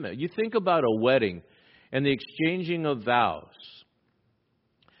commitment. You think about a wedding and the exchanging of vows.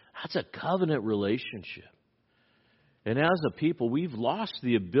 That's a covenant relationship. And as a people, we've lost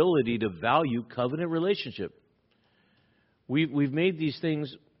the ability to value covenant relationship. We've made these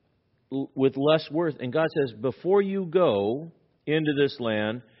things with less worth. And God says, before you go into this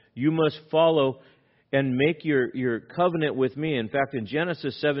land, you must follow and make your covenant with me. In fact, in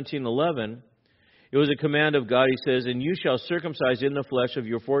Genesis 17:11, it was a command of God. He says, and you shall circumcise in the flesh of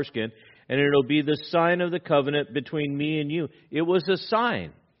your foreskin, and it'll be the sign of the covenant between me and you. It was a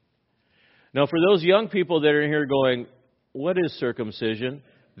sign. Now, for those young people that are in here going, what is circumcision?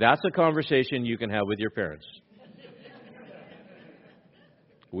 That's a conversation you can have with your parents.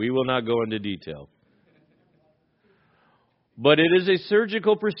 We will not go into detail. But it is a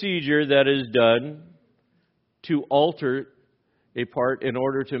surgical procedure that is done to alter a part in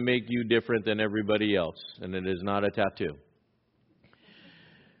order to make you different than everybody else. And it is not a tattoo.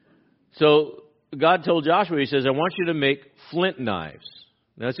 So God told Joshua, He says, I want you to make flint knives.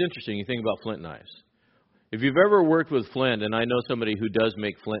 Now, it's interesting. You think about flint knives. If you've ever worked with flint, and I know somebody who does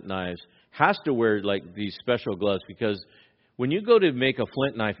make flint knives, has to wear like these special gloves, because when you go to make a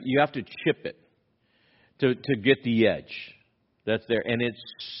flint knife, you have to chip it to get the edge that's there. And it's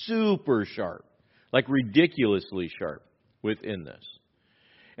super sharp, like ridiculously sharp within this.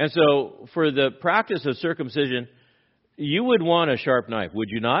 And so for the practice of circumcision, you would want a sharp knife, would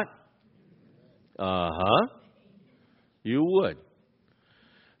you not? Uh-huh. You would.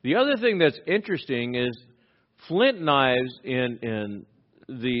 The other thing that's interesting is flint knives in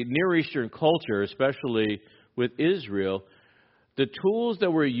the Near Eastern culture, especially with Israel, the tools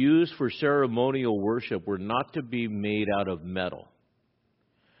that were used for ceremonial worship were not to be made out of metal.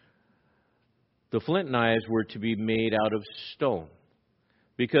 The flint knives were to be made out of stone,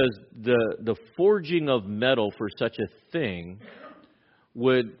 because the forging of metal for such a thing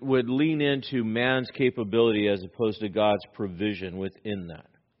would lean into man's capability as opposed to God's provision within that.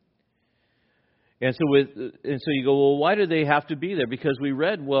 And so you go, well, why do they have to be there? Because we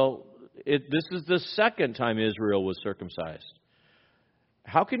read, this is the second time Israel was circumcised.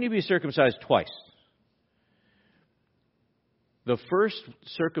 How can you be circumcised twice? The first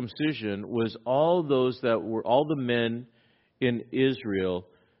circumcision was all the men in Israel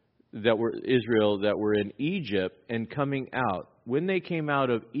that were in Egypt and coming out. When they came out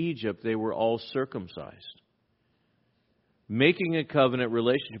of Egypt, they were all circumcised, making a covenant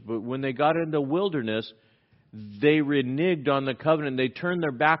relationship. But when they got in the wilderness, they reneged on the covenant. They turned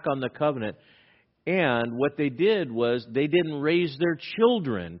their back on the covenant. And what they did was they didn't raise their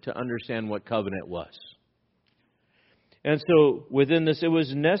children to understand what covenant was. And so within this, it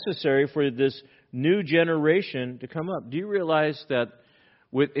was necessary for this new generation to come up. Do you realize that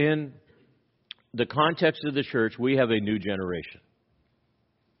within the context of the church, we have a new generation?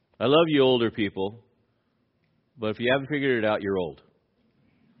 I love you older people, but if you haven't figured it out, you're old.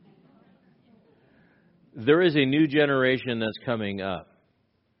 There is a new generation that's coming up.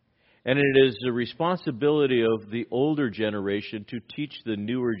 And it is the responsibility of the older generation to teach the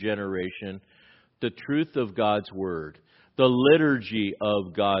newer generation the truth of God's Word, the liturgy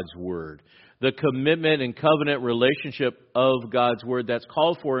of God's Word, the commitment and covenant relationship of God's Word that's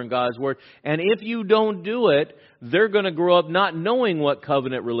called for in God's Word. And if you don't do it, they're going to grow up not knowing what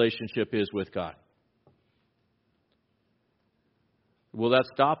covenant relationship is with God. Will that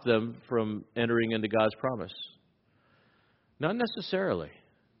stop them from entering into God's promise? Not necessarily.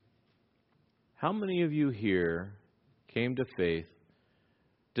 How many of you here came to faith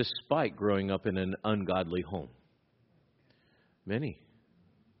despite growing up in an ungodly home? Many.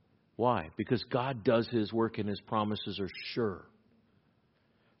 Why? Because God does His work and His promises are sure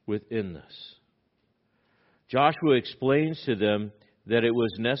within this. Joshua explains to them that it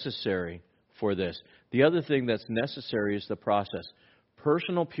was necessary for this. The other thing that's necessary is the process.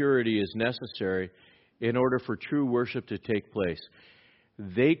 Personal purity is necessary in order for true worship to take place.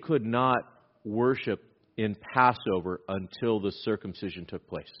 They could not worship in Passover until the circumcision took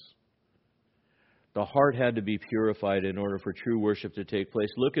place. The heart had to be purified in order for true worship to take place.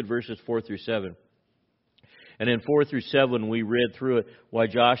 Look at verses 4 through 7. And in 4 through 7, we read through it. Why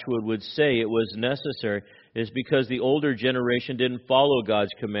Joshua would say it was necessary is because the older generation didn't follow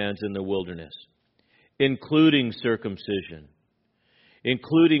God's commands in the wilderness, including circumcision,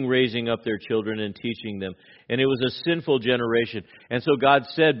 including raising up their children and teaching them. And it was a sinful generation. And so God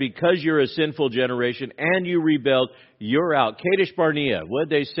said, because you're a sinful generation and you rebelled, you're out. Kadesh Barnea, what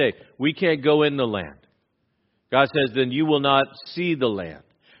did they say? We can't go in the land. God says, then you will not see the land.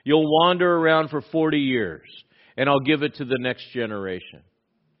 You'll wander around for 40 years, and I'll give it to the next generation.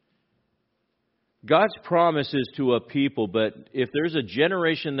 God's promise is to a people, but if there's a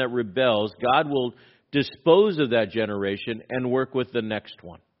generation that rebels, God will dispose of that generation and work with the next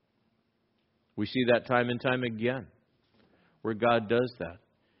one. We see that time and time again where God does that.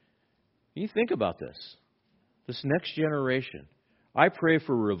 You think about this. This next generation. I pray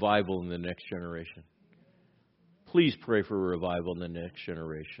for revival in the next generation. Please pray for revival in the next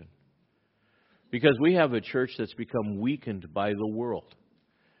generation. Because we have a church that's become weakened by the world,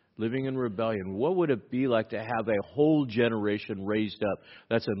 living in rebellion. What would it be like to have a whole generation raised up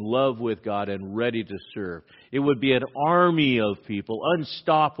that's in love with God and ready to serve? It would be an army of people,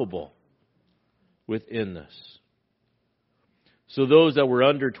 unstoppable within this. So those that were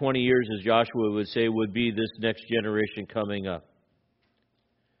under 20 years, as Joshua would say, would be this next generation coming up.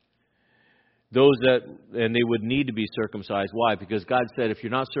 And they would need to be circumcised. Why? Because God said, if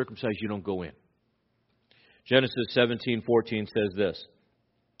you're not circumcised, you don't go in. Genesis 17:14 says this.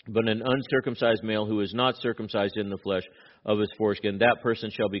 But an uncircumcised male who is not circumcised in the flesh of his foreskin, that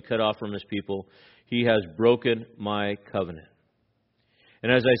person shall be cut off from his people. He has broken my covenant.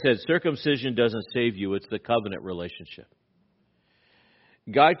 And as I said, circumcision doesn't save you. It's the covenant relationship.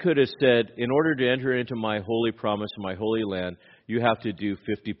 God could have said, in order to enter into my holy promise, my holy land, you have to do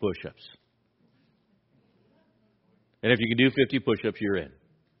 50 push-ups. And if you can do 50 push-ups, you're in.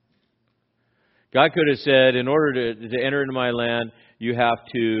 God could have said, in order to enter into my land, you have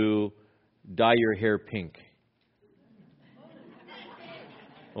to dye your hair pink.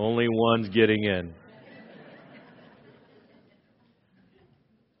 Only one's getting in.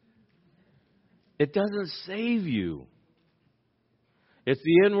 It doesn't save you. It's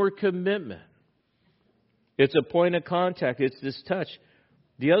the inward commitment. It's a point of contact. It's this touch.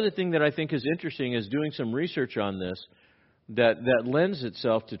 The other thing that I think is interesting is doing some research on this that lends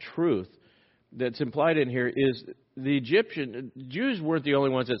itself to truth that's implied in here is the Jews weren't the only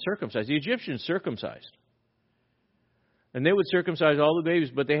ones that circumcised. The Egyptians circumcised. And they would circumcise all the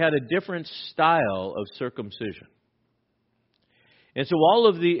babies, but they had a different style of circumcision. And so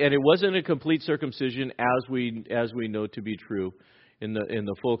and it wasn't a complete circumcision as we know to be true in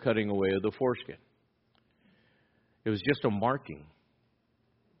the full cutting away of the foreskin. It was just a marking.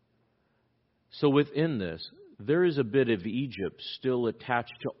 So within this, there is a bit of Egypt still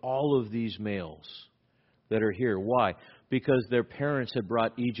attached to all of these males that are here. Why? Because their parents had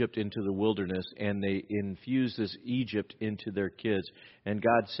brought Egypt into the wilderness and they infused this Egypt into their kids. And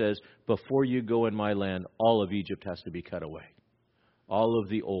God says, before you go in my land, all of Egypt has to be cut away. All of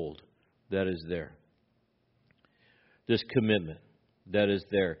the old that is there. This commitment that is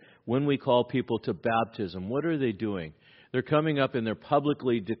there. When we call people to baptism, what are they doing? They're coming up and they're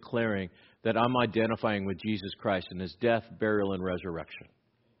publicly declaring that I'm identifying with Jesus Christ in His death, burial, and resurrection.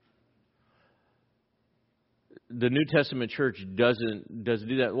 The New Testament church doesn't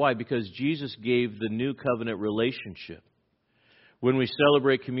do that. Why? Because Jesus gave the new covenant relationship. When we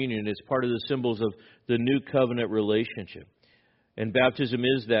celebrate communion, it's part of the symbols of the new covenant relationship. And baptism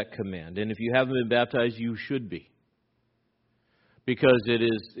is that command. And if you haven't been baptized, you should be. Because it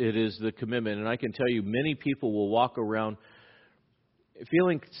is the commitment. And I can tell you, many people will walk around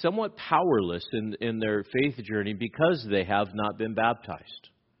feeling somewhat powerless in their faith journey because they have not been baptized.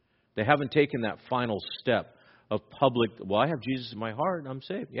 They haven't taken that final step of public, well, I have Jesus in my heart and I'm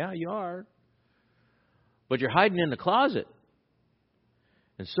saved. Yeah, you are. But you're hiding in the closet.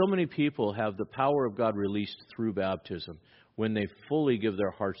 And so many people have the power of God released through baptism when they fully give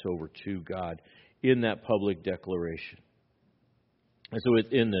their hearts over to God in that public declaration. And so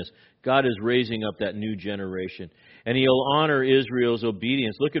within this, God is raising up that new generation. And He'll honor Israel's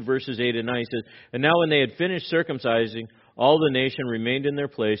obedience. Look at verses 8 and 9. He says, and now when they had finished circumcising, all the nation remained in their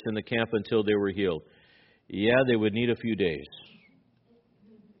place in the camp until they were healed. Yeah, they would need a few days.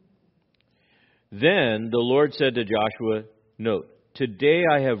 Then the Lord said to Joshua, note, today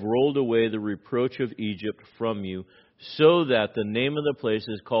I have rolled away the reproach of Egypt from you, so that the name of the place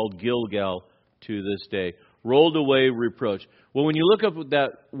is called Gilgal to this day. Rolled away reproach. Well, when you look up that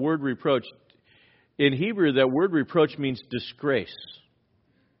word reproach, in Hebrew, that word reproach means disgrace.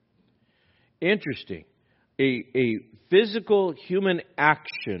 Interesting. A physical human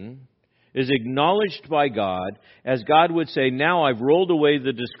action is acknowledged by God as God would say, now I've rolled away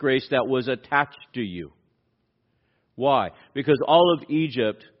the disgrace that was attached to you. Why? Because all of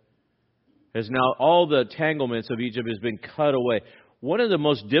Egypt has now, all the entanglements of Egypt has been cut away. One of the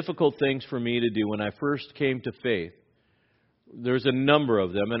most difficult things for me to do when I first came to faith, there's a number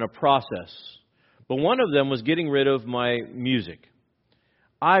of them in a process. But one of them was getting rid of my music.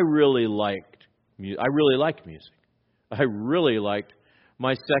 I really liked music. I really liked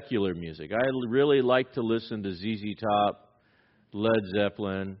my secular music. I really liked to listen to ZZ Top, Led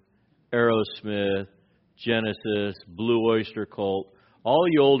Zeppelin, Aerosmith, Genesis, Blue Oyster Cult. All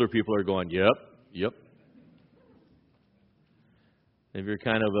you older people are going, yep. If you're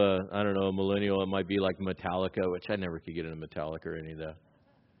kind of a millennial, it might be like Metallica, which I never could get into Metallica or any of that.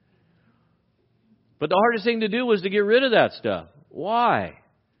 But the hardest thing to do was to get rid of that stuff. Why?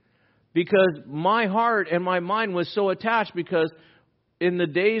 Because my heart and my mind was so attached, because in the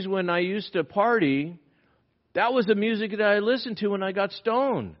days when I used to party, that was the music that I listened to when I got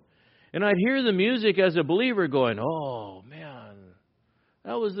stoned. And I'd hear the music as a believer going, oh, man,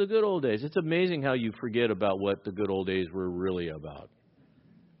 that was the good old days. It's amazing how you forget about what the good old days were really about.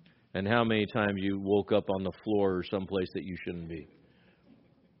 And how many times you woke up on the floor or someplace that you shouldn't be.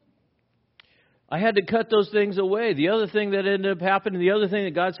 I had to cut those things away. The other thing that ended up happening, the other thing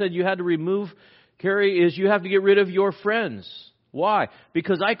that God said you had to remove, Carrie, is you have to get rid of your friends. Why?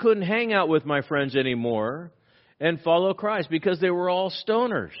 Because I couldn't hang out with my friends anymore and follow Christ, because they were all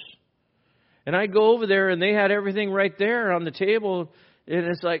stoners. And I'd go over there and they had everything right there on the table. And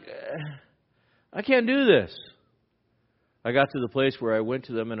it's like, I can't do this. I got to the place where I went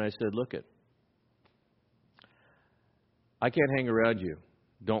to them and I said, look it, I can't hang around you.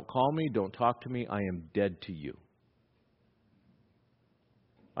 Don't call me. Don't talk to me. I am dead to you.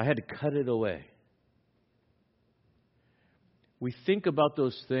 I had to cut it away. We think about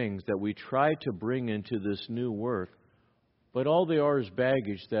those things that we try to bring into this new work, but all they are is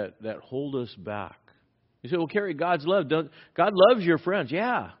baggage that hold us back. You say, well, Carrie, God's love. God loves your friends.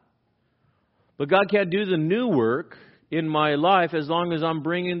 Yeah. But God can't do the new work in my life as long as I'm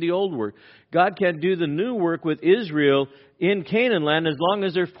bringing the old work. God can't do the new work with Israel in Canaan land as long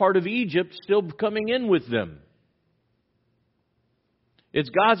as there's part of Egypt still coming in with them. It's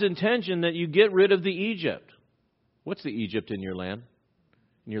God's intention that you get rid of the Egypt. What's the Egypt in your land,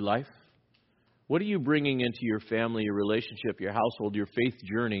 in your life? What are you bringing into your family, your relationship, your household, your faith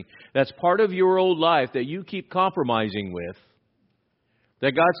journey that's part of your old life that you keep compromising with,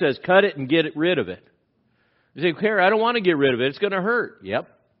 that God says, cut it and get rid of it? You say, Carrie, I don't want to get rid of it. It's going to hurt. Yep.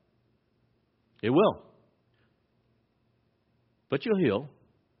 It will. But you'll heal.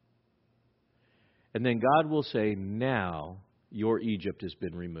 And then God will say, now your Egypt has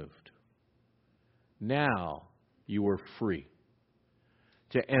been removed. Now you were free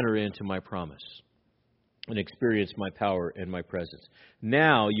to enter into my promise and experience my power and my presence.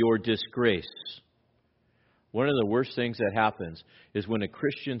 Now you're disgraced. One of the worst things that happens is when a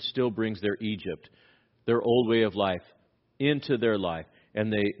Christian still brings their Egypt, their old way of life, into their life,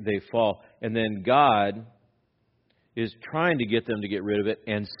 and they fall. And then God is trying to get them to get rid of it,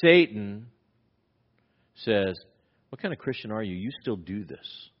 and Satan says, what kind of Christian are you? You still do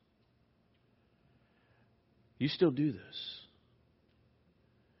this. You still do this.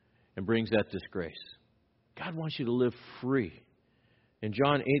 And brings that disgrace. God wants you to live free. In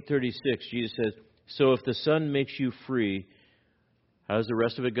John 8:36, Jesus says, so if the Son makes you free, how does the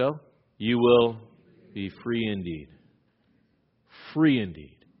rest of it go? You will be free indeed. Free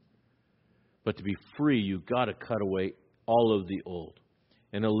indeed. But to be free, you've got to cut away all of the old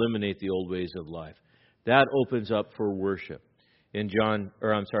and eliminate the old ways of life. That opens up for worship. In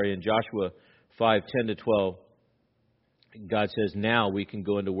Joshua 5:10-12, God says, now we can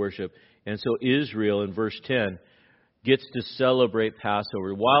go into worship. And so Israel, in verse 10, gets to celebrate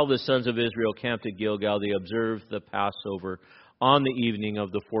Passover. While the sons of Israel camped at Gilgal, they observed the Passover on the evening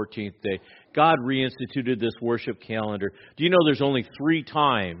of the 14th day. God reinstituted this worship calendar. Do you know there's only 3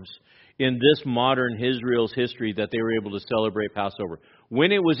 times in this modern Israel's history that they were able to celebrate Passover?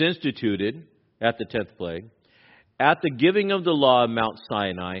 When it was instituted at the 10th plague, at the giving of the law of Mount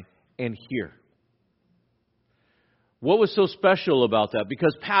Sinai, and here. What was so special about that?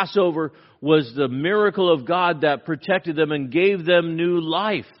 Because Passover was the miracle of God that protected them and gave them new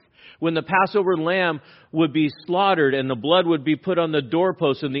life. When the Passover lamb would be slaughtered and the blood would be put on the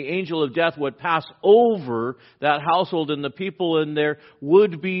doorpost and the angel of death would pass over that household and the people in there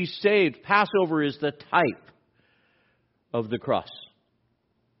would be saved. Passover is the type of the cross,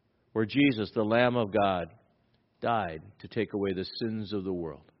 where Jesus, the Lamb of God, died to take away the sins of the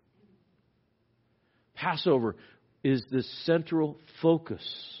world. Passover is the central focus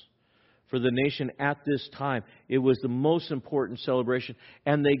for the nation at this time. It was the most important celebration,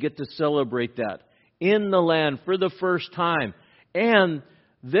 and they get to celebrate that in the land for the first time. And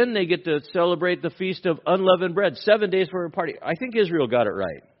then they get to celebrate the Feast of Unleavened Bread, 7 days for a party. I think Israel got it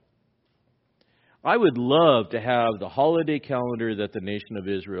right. I would love to have the holiday calendar that the nation of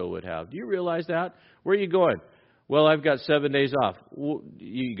Israel would have. Do you realize that? Where are you going? Well, I've got 7 days off. Well,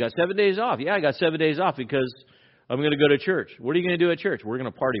 you got 7 days off? Yeah, I got 7 days off because I'm going to go to church. What are you going to do at church? We're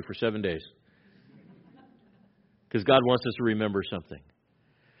going to party for 7 days. Because God wants us to remember something.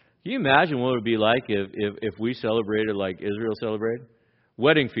 Can you imagine what it would be like if we celebrated like Israel celebrated?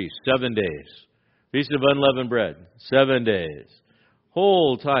 Wedding feast, 7 days. Feast of Unleavened Bread, 7 days.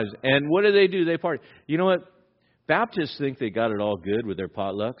 Whole times. And what do? They party. You know what? Baptists think they got it all good with their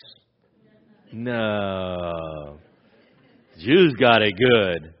potlucks. No. Jews got it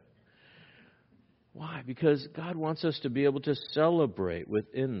good. Why? Because God wants us to be able to celebrate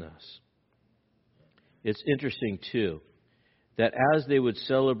within us. It's interesting, too, that as they would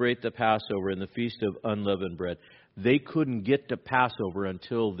celebrate the Passover and the Feast of Unleavened Bread, they couldn't get to Passover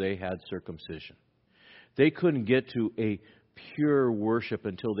until they had circumcision. They couldn't get to a pure worship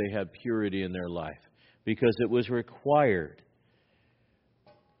until they had purity in their life, because it was required.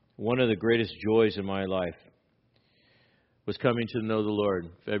 One of the greatest joys in my life was coming to know the Lord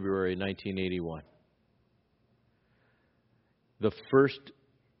in February 1981. The first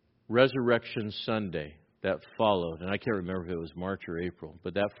Resurrection Sunday that followed, and I can't remember if it was March or April,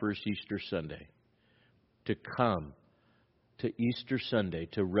 but that first Easter Sunday, to come to Easter Sunday,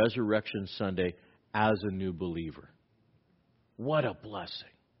 to Resurrection Sunday as a new believer. What a blessing.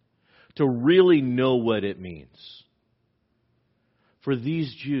 To really know what it means. For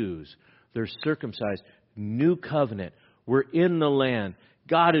these Jews, they're circumcised, new covenant. We're in the land.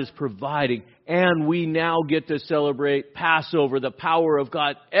 God is providing, and we now get to celebrate Passover, the power of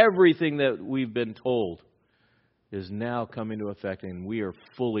God. Everything that we've been told is now coming to effect, and we are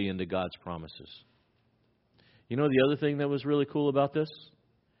fully into God's promises. You know the other thing that was really cool about this?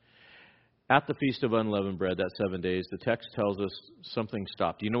 At the Feast of Unleavened Bread, that 7 days, the text tells us something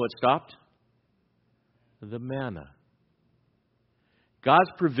stopped. Do you know what stopped? The manna.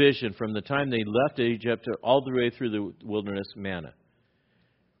 God's provision from the time they left Egypt all the way through the wilderness, manna.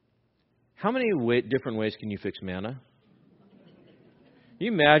 How many different ways can you fix manna? Can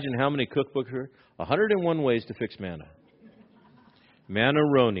you imagine how many cookbooks are? 101 ways to fix manna.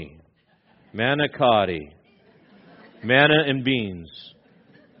 Manna-roni, manicotti, manna and beans.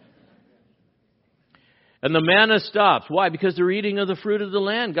 And the manna stops. Why? Because they're eating of the fruit of the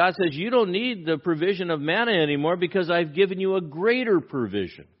land. God says, you don't need the provision of manna anymore because I've given you a greater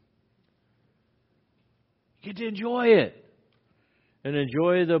provision. You get to enjoy it and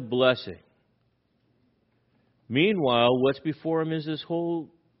enjoy the blessing. Meanwhile, what's before him is this whole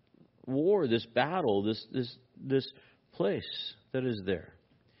war, this battle, this place that is there.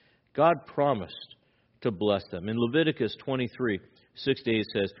 God promised to bless them. In Leviticus 23, 6-8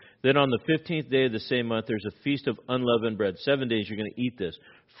 says, then on the 15th day of the same month, there's a feast of unleavened bread. 7 days you're going to eat this.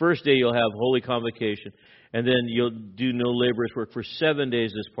 First day you'll have holy convocation, and then you'll do no laborious work. For 7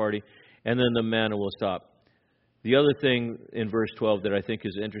 days this party, and then the manna will stop. The other thing in verse 12 that I think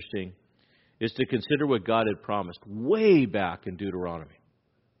is interesting is to consider what God had promised way back in Deuteronomy.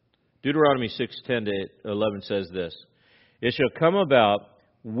 Deuteronomy 6:10-11 says this, it shall come about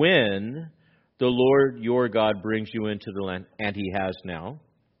when the Lord your God brings you into the land, and he has now,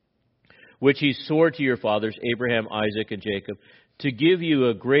 which he swore to your fathers, Abraham, Isaac, and Jacob, to give you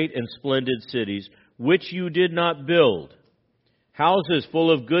a great and splendid cities, which you did not build, houses full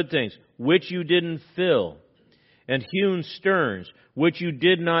of good things, which you didn't fill, and hewn sterns, which you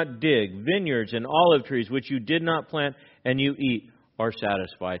did not dig, vineyards and olive trees, which you did not plant, and you eat, are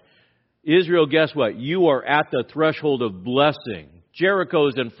satisfied. Israel, guess what? You are at the threshold of blessing. Jericho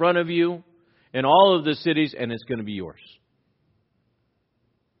is in front of you, and all of the cities, and it's going to be yours.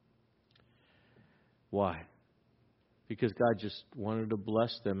 Why? Because God just wanted to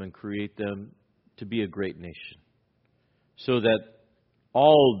bless them and create them to be a great nation, so that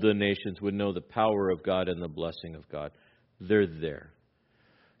all the nations would know the power of God and the blessing of God. They're there.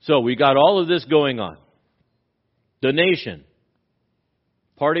 So we got all of this going on. The nation,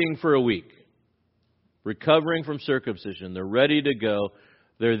 partying for a week, recovering from circumcision. They're ready to go.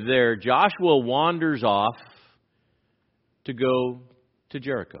 They're there. Joshua wanders off to go to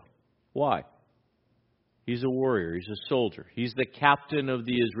Jericho. Why? He's a warrior. He's a soldier. He's the captain of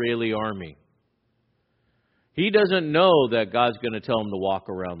the Israeli army. He doesn't know that God's going to tell him to walk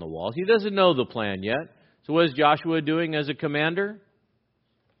around the walls. He doesn't know the plan yet. So what is Joshua doing as a commander?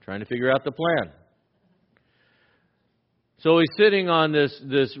 Trying to figure out the plan. So he's sitting on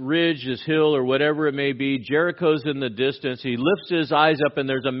this ridge, this hill, or whatever it may be. Jericho's in the distance. He lifts his eyes up, and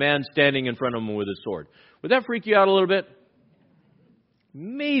there's a man standing in front of him with a sword. Would that freak you out a little bit?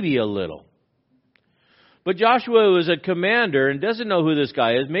 Maybe a little. But Joshua was a commander and doesn't know who this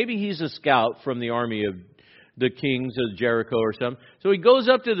guy is. Maybe he's a scout from the army of the kings of Jericho or something. So he goes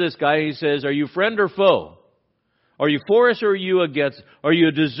up to this guy and he says, are you friend or foe? Are you for us or are you against? Are you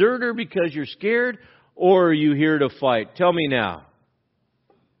a deserter because you're scared? Or are you here to fight? Tell me now.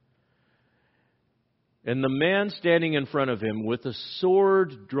 And the man standing in front of him with a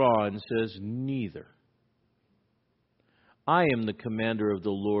sword drawn says, neither. I am the commander of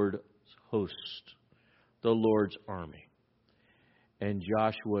the Lord's host, the Lord's army. And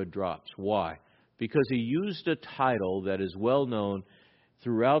Joshua drops. Why? Because he used a title that is well known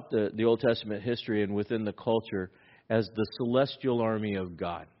throughout the Old Testament history and within the culture as the celestial army of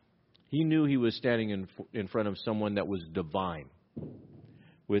God. He knew he was standing in front of someone that was divine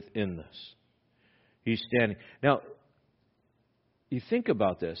within this. He's standing. Now, you think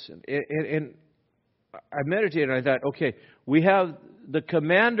about this, and I meditated and I thought, okay, we have the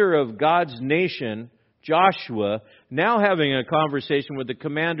commander of God's nation, Joshua, now having a conversation with the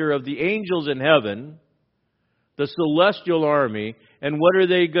commander of the angels in heaven, the celestial army, and what are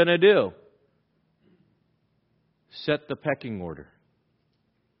they going to do? Set the pecking order.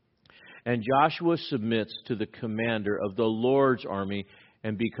 And Joshua submits to the commander of the Lord's army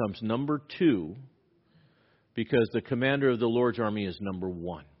and becomes number 2, because the commander of the Lord's army is number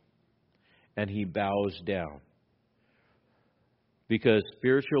 1. And he bows down. Because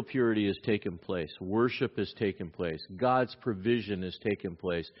spiritual purity has taken place. Worship has taken place. God's provision has taken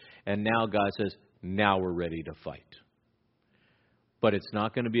place. And now God says, now we're ready to fight. But it's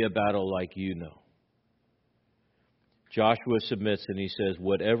not going to be a battle like you know. Joshua submits and he says,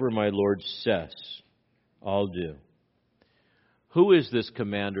 whatever my Lord says, I'll do. Who is this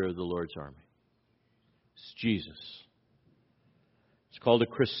commander of the Lord's army? It's Jesus. It's called a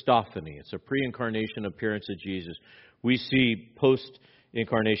Christophany. It's a pre-incarnation appearance of Jesus. We see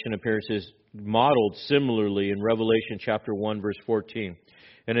post-incarnation appearances modeled similarly in Revelation chapter 1, verse 14.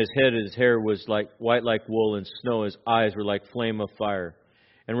 And his head and his hair was like white like wool and snow. His eyes were like flame of fire.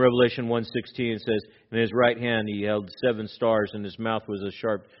 And Revelation 1:16 says, in his right hand he held 7 stars, and his mouth was a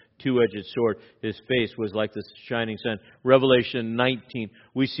sharp 2-edged sword. His face was like the shining sun. Revelation 19,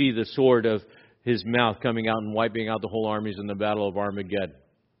 we see the sword of his mouth coming out and wiping out the whole armies in the battle of Armageddon.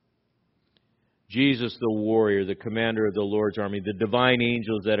 Jesus the warrior, the commander of the Lord's army, the divine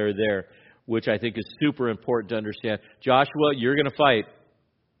angels that are there, which I think is super important to understand. Joshua, you're going to fight,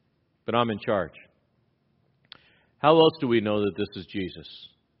 but I'm in charge. How else do we know that this is Jesus?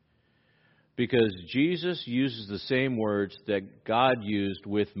 Because Jesus uses the same words that God used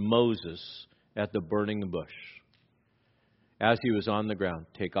with Moses at the burning bush. as he was on the ground,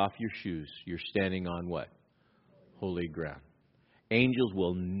 take off your shoes. You're standing on what? Holy ground. Angels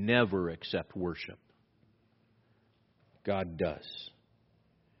will never accept worship. God does.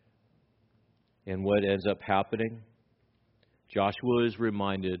 And what ends up happening? Joshua is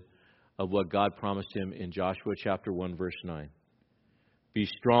reminded of what God promised him in Joshua chapter 1, verse 9. Be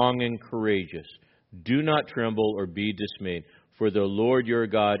strong and courageous. Do not tremble or be dismayed, for the Lord your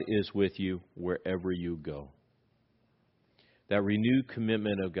God is with you wherever you go. That renewed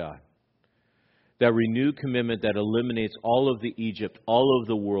commitment of God. That renewed commitment that eliminates all of the Egypt, all of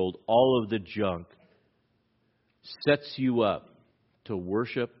the world, all of the junk, sets you up to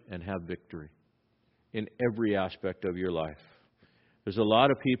worship and have victory in every aspect of your life. There's a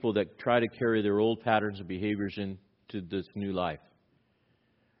lot of people that try to carry their old patterns and behaviors into this new life.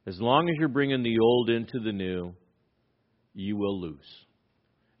 As long as you're bringing the old into the new, you will lose.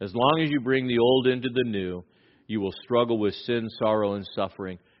 As long as you bring the old into the new, you will struggle with sin, sorrow, and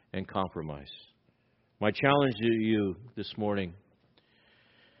suffering and compromise. My challenge to you this morning,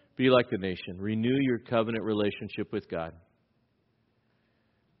 be like the nation. Renew your covenant relationship with God.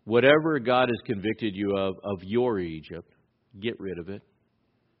 Whatever God has convicted you of your Egypt, get rid of it,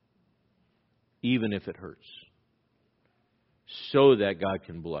 even if it hurts, so that God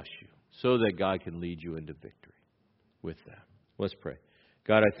can bless you, so that God can lead you into victory with that. Let's pray.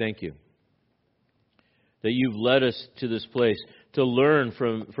 God, I thank you that you've led us to this place to learn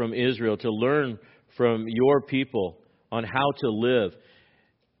from Israel, to learn from your people on how to live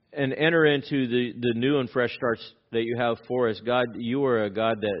and enter into the new and fresh starts that you have for us. God, you are a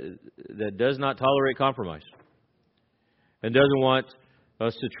God that does not tolerate compromise and doesn't want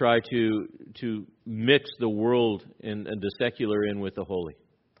us to try to mix the world and the secular in with the holy.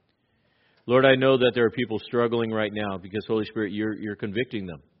 Lord, I know that there are people struggling right now because, Holy Spirit, you're convicting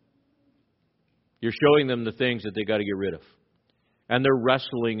them. You're showing them the things that they got to get rid of. And they're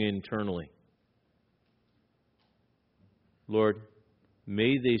wrestling internally. Lord,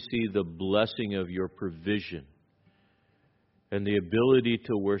 may they see the blessing of your provision and the ability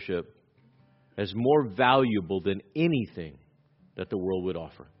to worship as more valuable than anything that the world would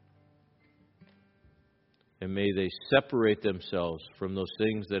offer. And may they separate themselves from those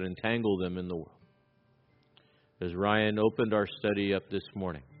things that entangle them in the world. As Ryan opened our study up this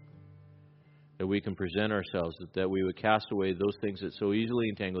morning, that we can present ourselves, that we would cast away those things that so easily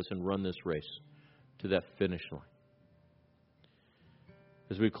entangle us and run this race to that finish line.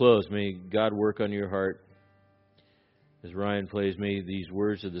 As we close, may God work on your heart. As Ryan plays, may these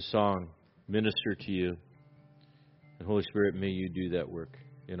words of the song minister to you. And Holy Spirit, may you do that work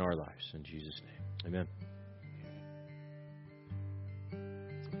in our lives. In Jesus' name, amen.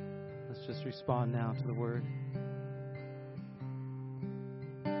 Let's just respond now to the word.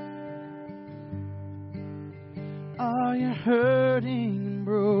 Are you hurting and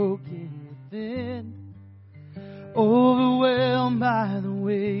broken within? Overwhelmed by the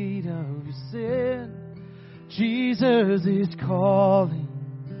weight of your sin? Jesus is calling.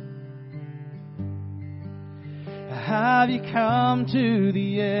 Have you come to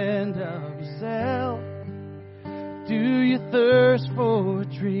the end of yourself? Do you thirst for a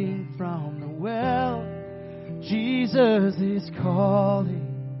drink from the well? Jesus is calling.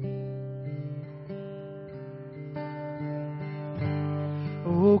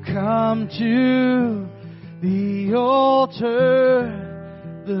 Oh, come to the altar.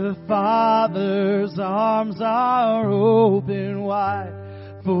 The Father's arms are open wide.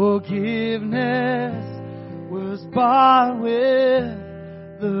 Forgiveness was bought with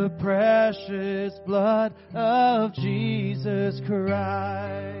the precious blood of Jesus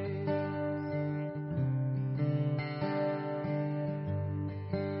Christ.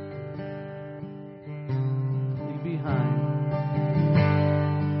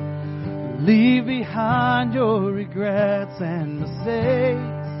 Leave behind your regrets and mistakes.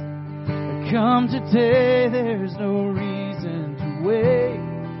 Come today, there's no reason to wait.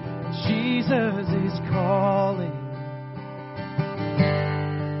 Jesus is calling.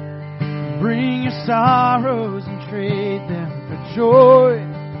 Bring your sorrows and trade them for joy.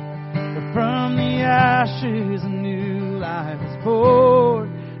 For from the ashes a new life is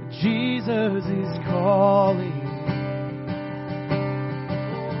born. Jesus is calling.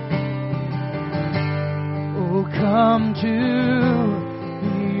 Oh, come to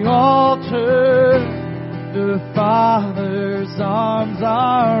the altar. The Father's arms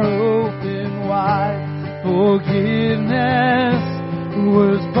are open wide. Forgiveness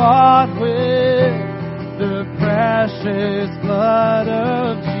was bought with the precious blood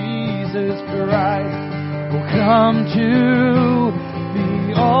of Jesus Christ. Oh, come to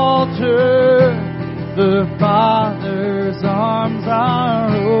the altar. The Father's His arms are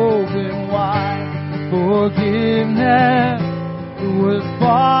open wide. Forgiveness was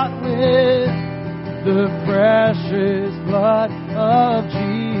bought with the precious blood of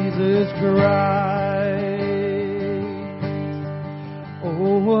Jesus Christ.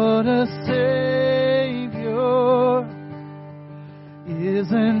 Oh, what a Savior!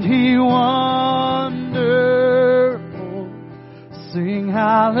 Isn't He wonderful? Sing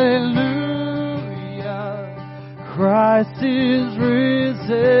hallelujah, Christ is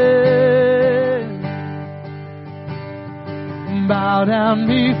risen. Bow down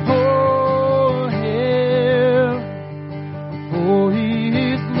before Him, for He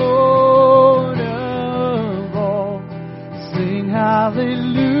is Lord of all. Sing hallelujah,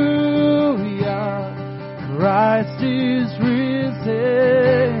 Christ is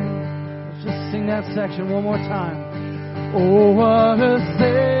risen. Let's just sing that section one more time. Oh, what a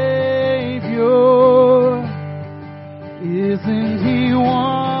Savior! Isn't He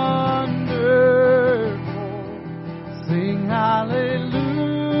wonderful? Sing hallelujah,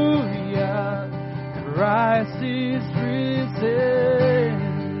 Christ is risen.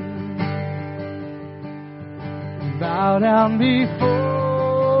 Bow down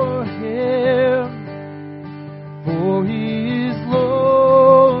before Him, for He is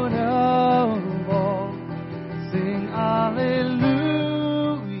Lord of all. Sing hallelujah,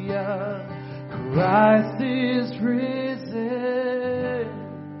 Christ is risen.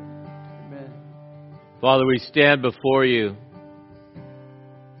 Amen. Father, we stand before You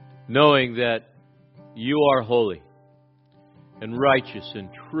knowing that You are holy and righteous and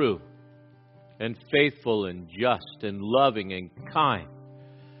true and faithful and just and loving and kind.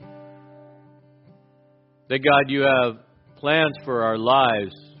 That, God, You have plans for our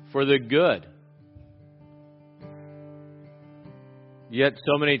lives for the good. Yet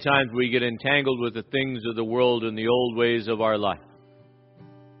so many times we get entangled with the things of the world and the old ways of our life.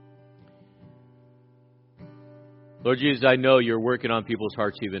 Lord Jesus, I know You're working on people's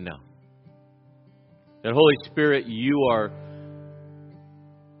hearts even now. That Holy Spirit, You are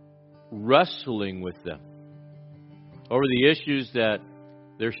wrestling with them over the issues that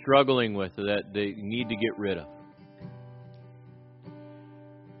they're struggling with, that they need to get rid of.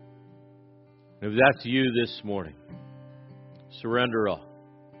 If that's you this morning, surrender all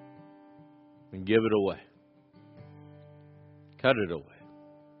and give it away. Cut it away.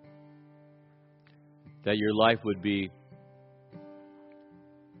 That your life would be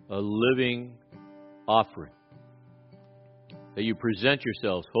a living offering. That you present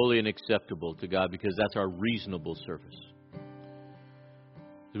yourselves holy and acceptable to God, because that's our reasonable service.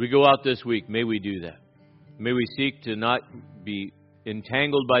 As we go out this week, may we do that. May we seek to not be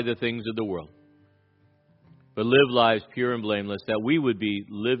entangled by the things of the world, but live lives pure and blameless, that we would be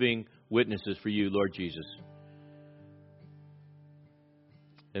living witnesses for You, Lord Jesus.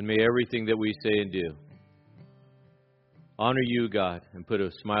 And may everything that we say and do honor You, God, and put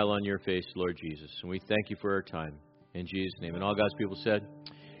a smile on Your face, Lord Jesus. And we thank You for our time. In Jesus' name. And all God's people said,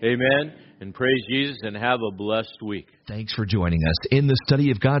 amen, and praise Jesus, and have a blessed week. Thanks for joining us in the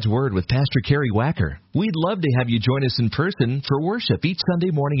study of God's Word with Pastor Kerry Wacker. We'd love to have you join us in person for worship each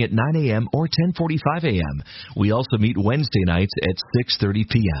Sunday morning at 9 a.m. or 10:45 a.m. We also meet Wednesday nights at 6:30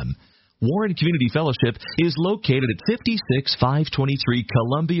 p.m. Warren Community Fellowship is located at 56523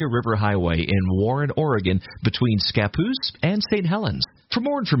 Columbia River Highway in Warren, Oregon, between Scappoose and St. Helens. For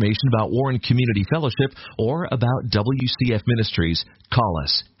more information about Warren Community Fellowship or about WCF Ministries, call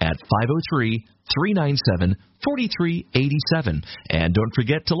us at 503-397-4387. And don't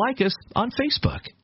forget to like us on Facebook.